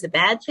power is a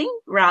bad thing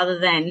rather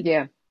than,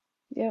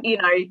 you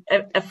know,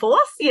 a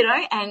force, you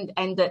know,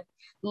 and that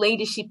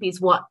leadership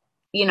is what,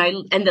 you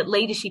know, and that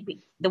leadership,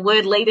 the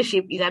word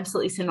leadership is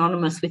absolutely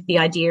synonymous with the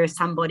idea of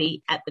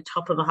somebody at the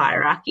top of a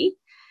hierarchy.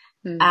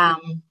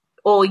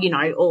 Or, you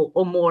know,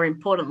 or more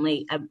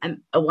importantly,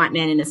 a white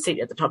man in a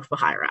suit at the top of a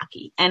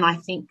hierarchy. And I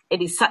think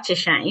it is such a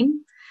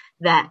shame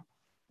that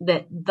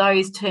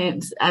those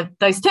terms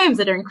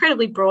that are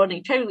incredibly broad and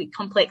incredibly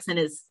complex and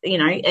as, you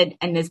know,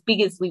 and as big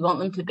as we want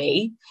them to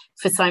be,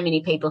 for so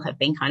many people have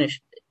been kind of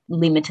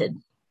limited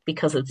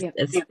because of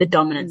the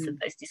dominance of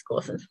those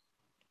discourses.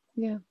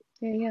 And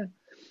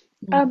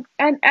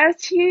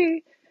as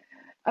you,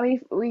 I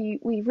mean,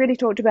 we really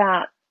talked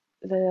about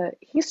the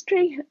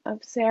history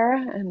of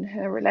Sarah and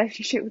her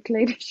relationship with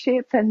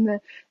leadership and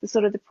the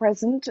sort of the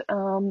present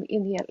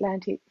in the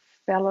Atlantic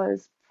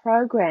Fellows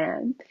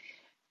program.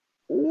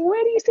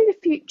 Where do you see the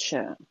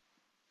future?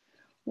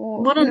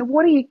 Or,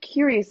 what are you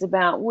curious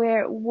about?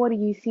 What are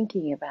you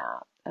thinking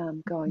about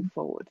going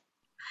forward?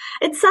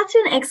 It's such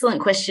an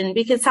excellent question,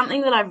 because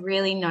something that I've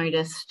really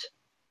noticed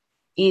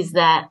is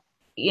that,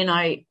 you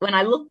know, when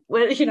I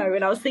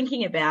was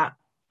thinking about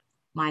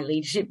my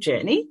leadership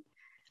journey,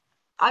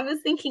 I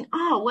was thinking,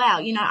 oh, wow,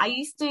 you know, I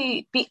used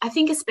to be, I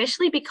think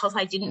especially because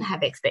I didn't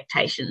have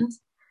expectations,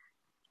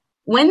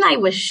 when they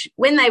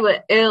were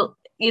early,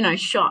 you know,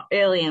 shot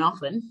early and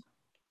often,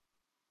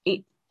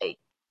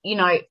 you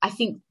know, I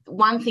think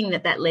one thing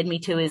that led me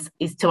to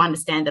is to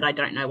understand that I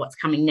don't know what's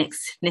coming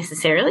next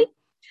necessarily.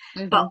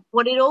 But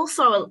what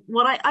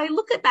I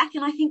look at back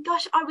and I think,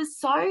 gosh, I was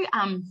so,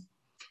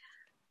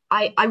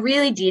 I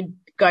really did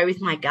go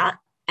with my gut,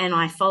 and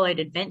I followed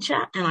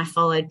adventure and I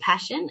followed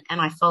passion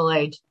and I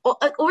followed,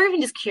 or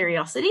even just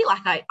curiosity.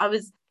 Like I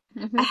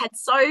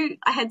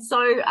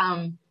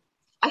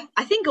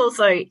think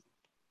also,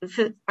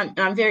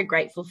 I'm very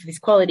grateful for this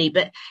quality,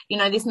 but, you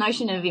know, this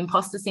notion of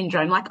imposter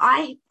syndrome, like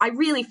I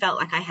really felt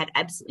like I had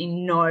absolutely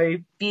no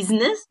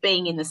business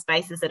being in the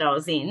spaces that I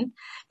was in.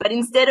 But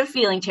instead of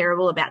feeling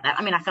terrible about that,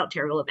 I mean, I felt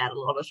terrible about it a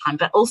lot of the time,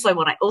 but also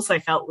what I also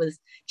felt was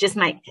just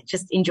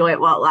enjoy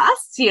it while it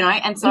lasts, you know.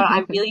 And so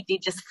I really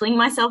did just fling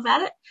myself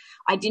at it.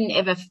 I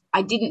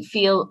didn't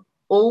feel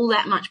all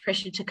that much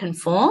pressure to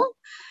conform.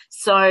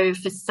 So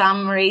for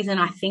some reason,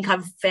 I think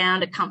I've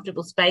found a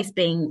comfortable space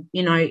being,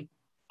 you know,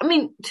 I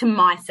mean, to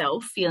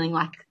myself, feeling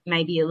like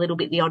maybe a little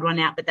bit the odd one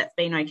out, but that's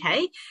been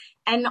okay.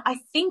 And I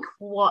think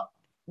what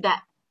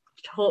that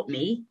taught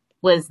me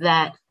was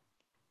that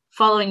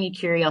following your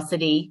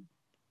curiosity,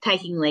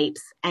 taking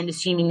leaps, and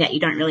assuming that you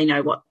don't really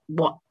know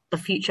what the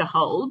future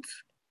holds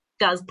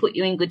does put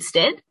you in good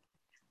stead.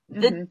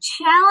 The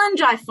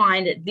challenge I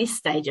find at this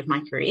stage of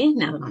my career,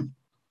 now that I'm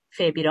a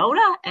fair bit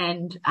older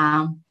and,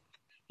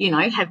 you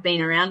know, have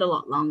been around a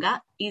lot longer,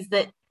 is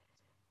that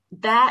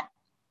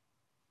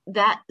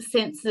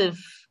sense of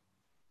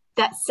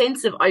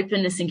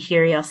openness and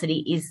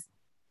curiosity is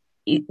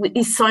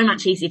so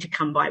much easier to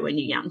come by when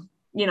you're young.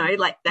 You know,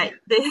 like that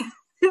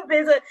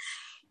there's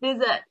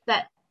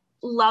that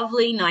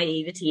lovely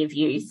naivety of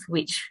youth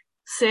which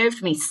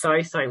served me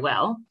so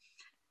well.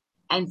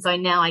 And so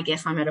now I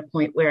guess I'm at a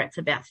point where it's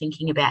about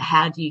thinking about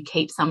how do you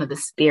keep some of the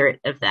spirit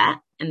of that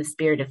and the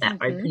spirit of that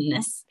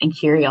openness and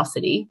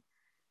curiosity,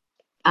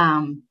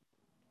 you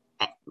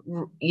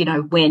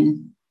know,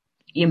 when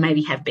you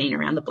maybe have been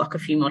around the block a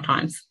few more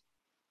times.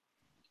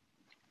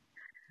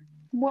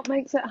 What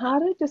makes it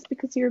harder? Just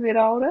because you're a bit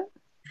older and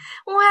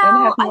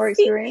Well, have more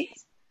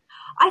experience?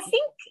 I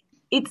think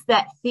it's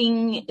that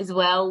thing as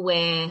well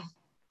where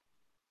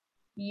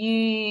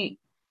I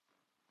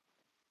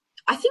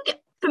think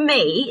for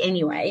me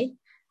anyway,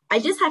 I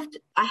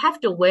have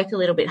to work a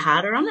little bit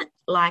harder on it.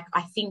 Like,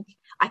 I think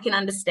I can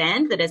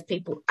understand that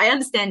I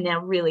understand now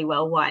really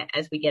well why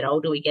as we get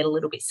older, we get a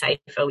little bit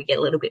safer, we get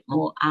a little bit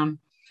more,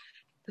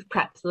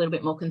 perhaps a little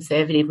bit more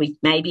conservative. We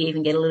maybe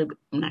even get a little bit,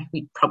 no,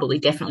 we probably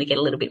definitely get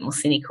a little bit more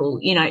cynical.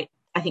 You know,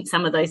 I think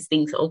some of those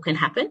things all can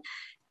happen.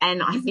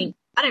 And I think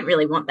I don't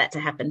really want that to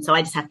happen. So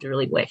I just have to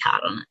really work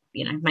hard on it,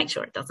 you know, make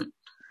sure it doesn't.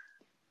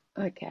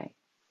 Okay,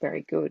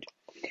 very good.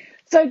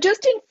 So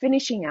just in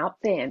finishing up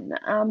then,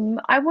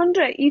 I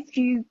wonder if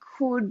you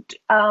could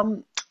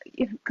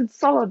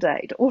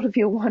consolidate all of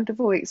your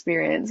wonderful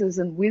experiences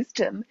and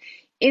wisdom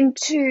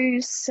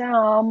into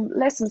some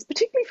lessons,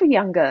 particularly for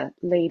younger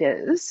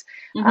leaders,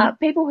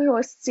 people who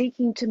are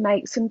seeking to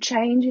make some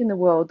change in the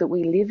world that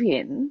we live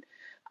in.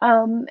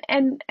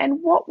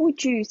 And what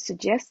would you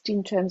suggest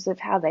in terms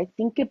of how they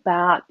think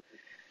about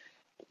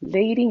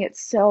leading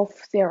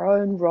itself, their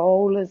own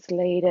role as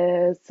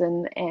leaders,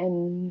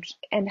 and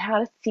how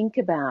to think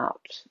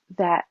about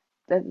that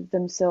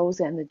themselves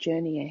and the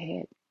journey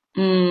ahead?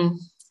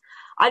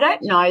 I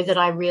don't know that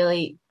I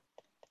really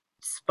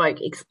spoke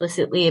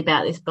explicitly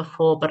about this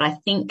before, but I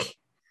think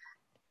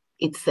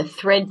it's the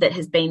thread that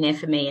has been there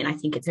for me, and I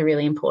think it's a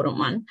really important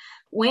one.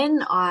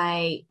 When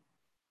I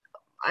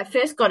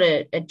first got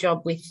a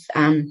job with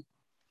the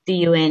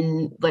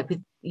UN, like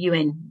with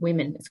UN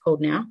Women, it's called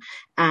now.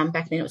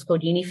 Back then it was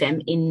called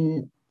UNIFEM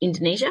in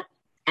Indonesia.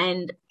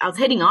 And I was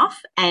heading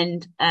off,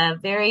 and a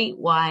very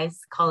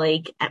wise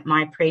colleague at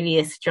my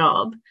previous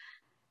job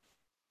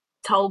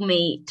told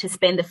me to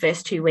spend the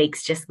first 2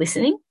 weeks just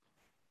listening.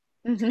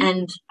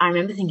 And I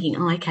remember thinking,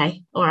 oh,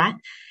 okay, all right.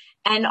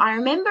 And I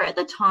remember at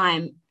the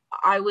time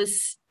I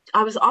was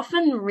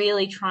often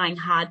really trying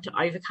hard to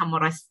overcome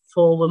what I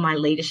saw were my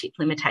leadership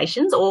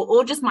limitations,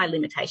 or just my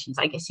limitations,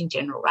 I guess, in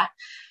general, right?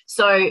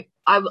 So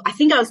I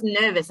think I was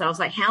nervous. I was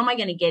like, how am I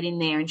going to get in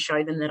there and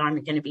show them that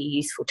I'm going to be a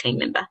useful team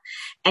member?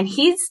 And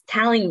his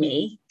telling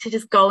me to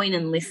just go in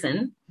and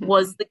listen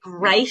was the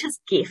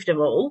greatest gift of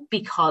all,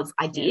 because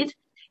I did.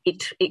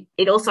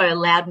 It also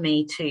allowed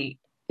me to,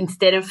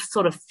 instead of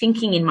sort of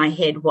thinking in my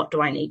head, what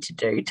do I need to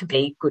do to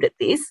be good at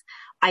this?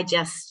 I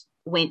just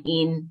went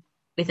in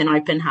with an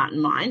open heart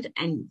and mind,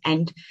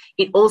 and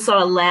it also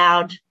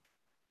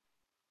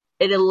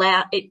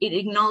it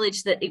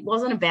acknowledged that it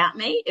wasn't about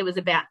me. It was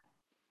about,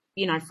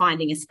 you know,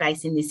 finding a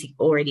space in this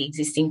already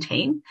existing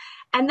team.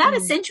 And that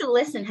essential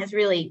lesson has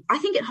really, I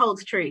think it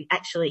holds true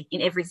actually in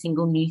every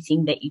single new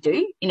thing that you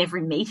do, in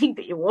every meeting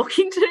that you walk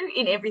into,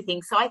 in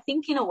everything. So I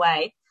think in a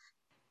way,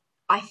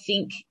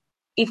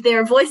 if there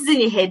are voices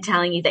in your head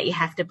telling you that you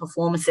have to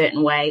perform a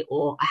certain way,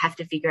 or I have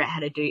to figure out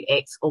how to do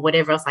X or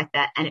whatever else like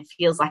that, and it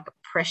feels like a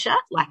pressure,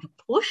 like a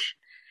push,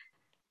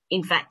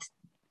 in fact,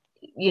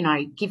 you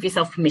know, give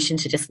yourself permission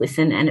to just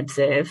listen and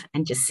observe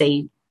and just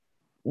see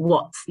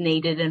what's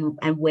needed and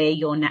where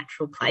your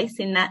natural place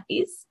in that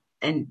is.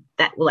 And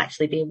that will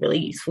actually be a really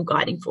useful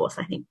guiding force,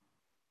 I think.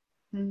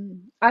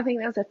 I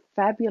think that's a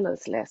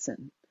fabulous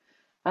lesson.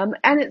 And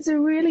it's a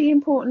really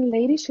important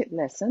leadership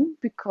lesson,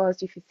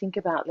 because if you think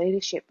about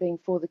leadership being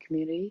for the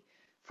community,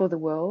 for the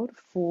world,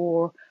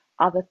 for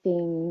other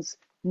things,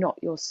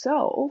 not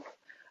yourself,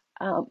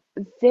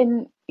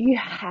 then you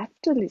have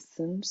to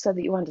listen so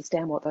that you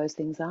understand what those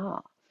things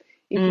are.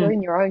 If you're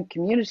in your own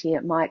community,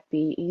 it might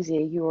be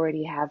easier. You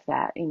already have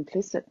that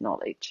implicit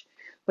knowledge.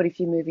 But if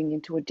you're moving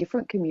into a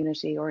different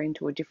community or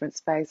into a different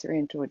space or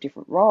into a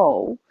different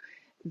role,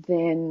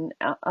 then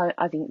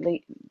I think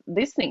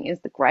listening is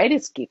the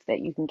greatest gift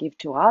that you can give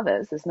to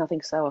others. There's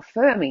nothing so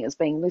affirming as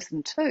being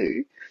listened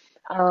to,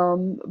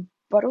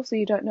 but also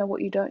you don't know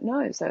what you don't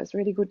know. So it's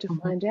really good to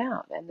find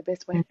out, and the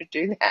best way to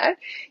do that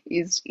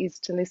is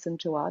to listen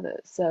to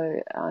others.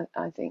 So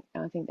I think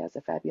that's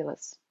a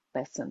fabulous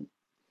lesson.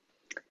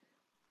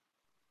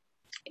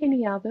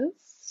 Any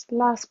others?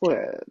 Last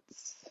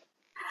words.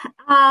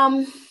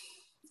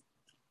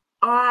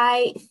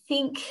 I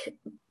think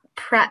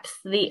perhaps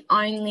the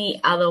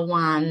only other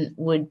one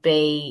would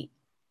be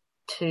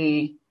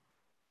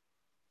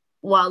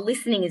while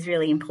listening is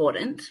really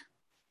important,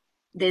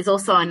 there's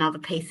also another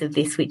piece of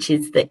this, which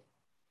is that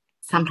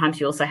sometimes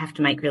you also have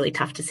to make really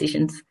tough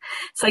decisions.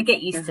 So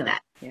get used to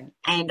that. Yeah.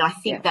 And I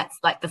think that's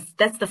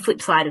the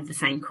flip side of the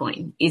same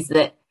coin, is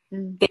that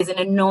there's an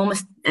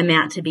enormous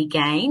amount to be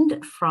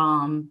gained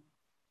from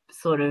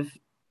sort of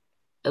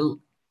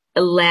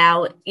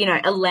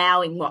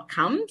allowing what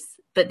comes.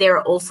 But there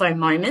are also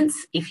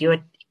moments,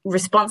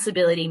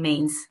 responsibility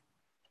means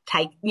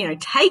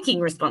taking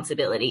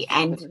responsibility.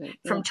 And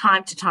from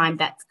time to time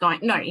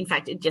in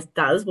fact, it just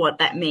does what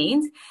that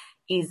means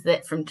is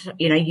that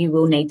you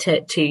will need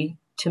to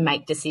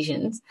make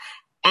decisions.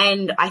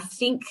 And I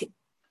think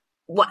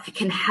what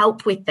can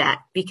help with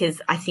that,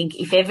 because I think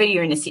if ever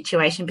you're in a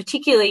situation,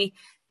 particularly,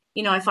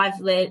 if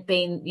I've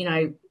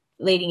been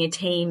leading a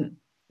team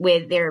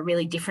where there are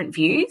really different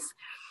views,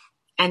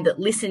 and that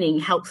listening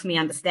helps me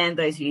understand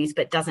those views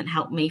but doesn't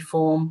help me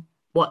form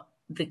what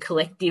the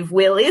collective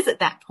will is at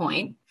that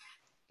point.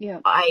 Yeah.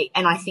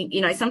 I think,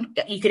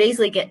 you could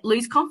easily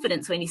lose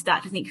confidence when you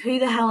start to think, who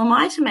the hell am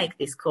I to make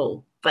this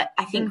call? But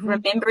I think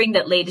remembering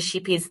that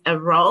leadership is a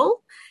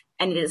role,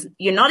 and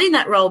you're not in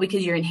that role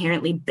because you're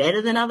inherently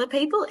better than other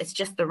people. It's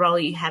just the role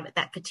you have at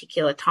that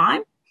particular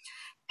time.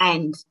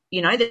 And,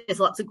 there's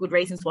lots of good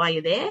reasons why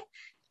you're there.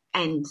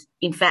 And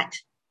in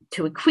fact,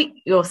 to equip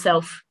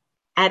yourself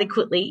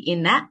adequately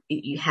in that,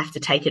 you have to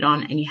take it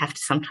on, and you have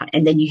to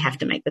and then you have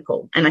to make the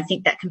call. And I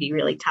think that can be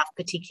really tough,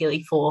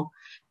 particularly for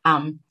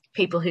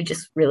people who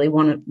just really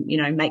want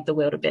to, make the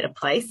world a better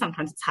place.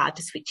 Sometimes it's hard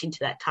to switch into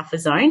that tougher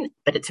zone,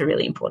 but it's a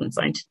really important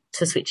zone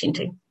to switch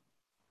into.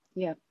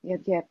 Yeah.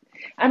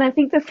 And I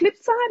think the flip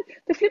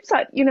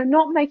side,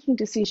 not making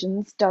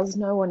decisions does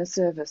no one a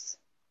service.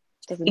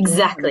 Doesn't do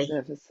anyone a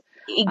service.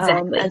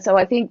 Exactly. And so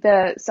I think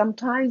that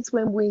sometimes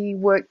when we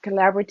work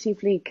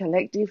collaboratively,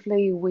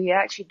 collectively, we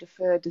actually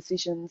defer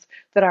decisions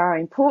that are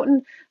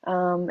important.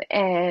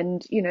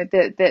 And,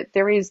 that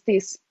there is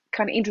this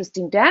kind of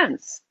interesting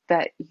dance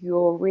that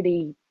you're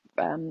really,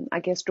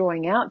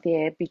 drawing out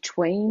there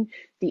between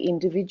the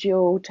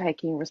individual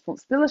taking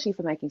responsibility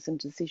for making some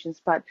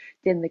decisions, but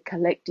then the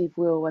collective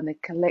will and the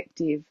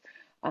collective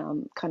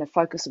kind of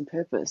focus and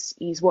purpose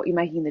is what you're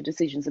making the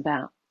decisions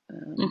about.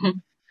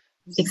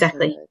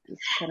 Exactly. So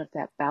it's kind of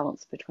that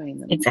balance between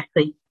them.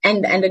 Exactly.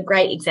 And a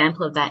great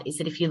example of that is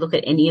that if you look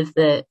at any of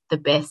the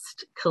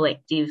best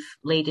collective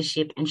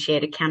leadership and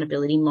shared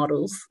accountability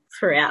models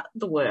throughout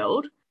the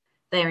world,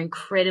 they are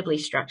incredibly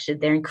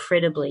structured. They are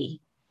incredibly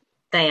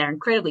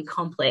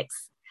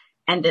complex,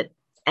 and there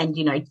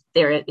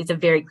is a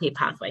very clear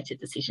pathway to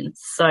decisions.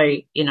 So,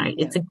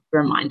 it's a good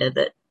reminder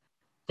that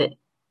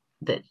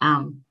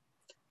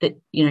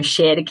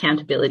shared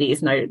accountability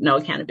is no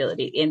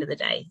accountability. At the end of the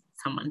day,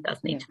 someone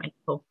does need to make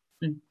a call.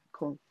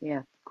 Cool.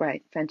 Yeah,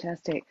 great.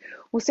 Fantastic.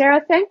 Well,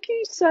 Sarah, thank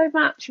you so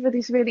much for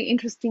this really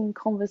interesting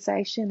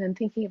conversation and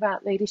thinking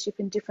about leadership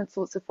in different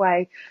sorts of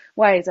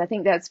ways. I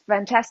think that's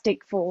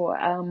fantastic for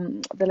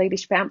the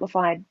Leadership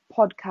Amplified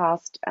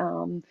podcast,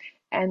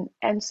 and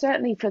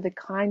certainly for the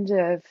kind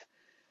of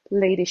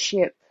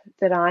leadership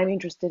that I'm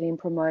interested in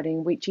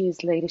promoting, which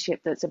is leadership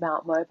that's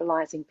about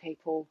mobilizing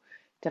people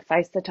to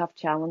face the tough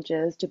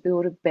challenges, to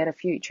build a better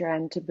future,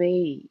 and to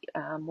be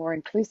more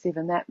inclusive.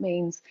 And that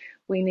means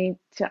we need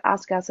to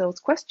ask ourselves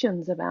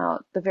questions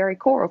about the very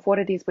core of what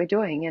it is we're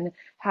doing and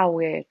how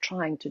we're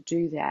trying to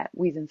do that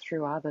with and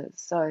through others.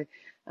 So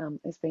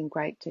it's been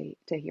great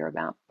to hear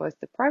about both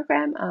the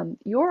program,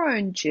 your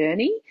own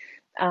journey,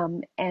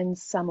 and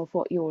some of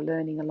what you're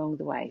learning along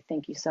the way.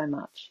 Thank you so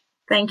much.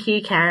 Thank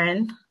you,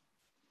 Karen.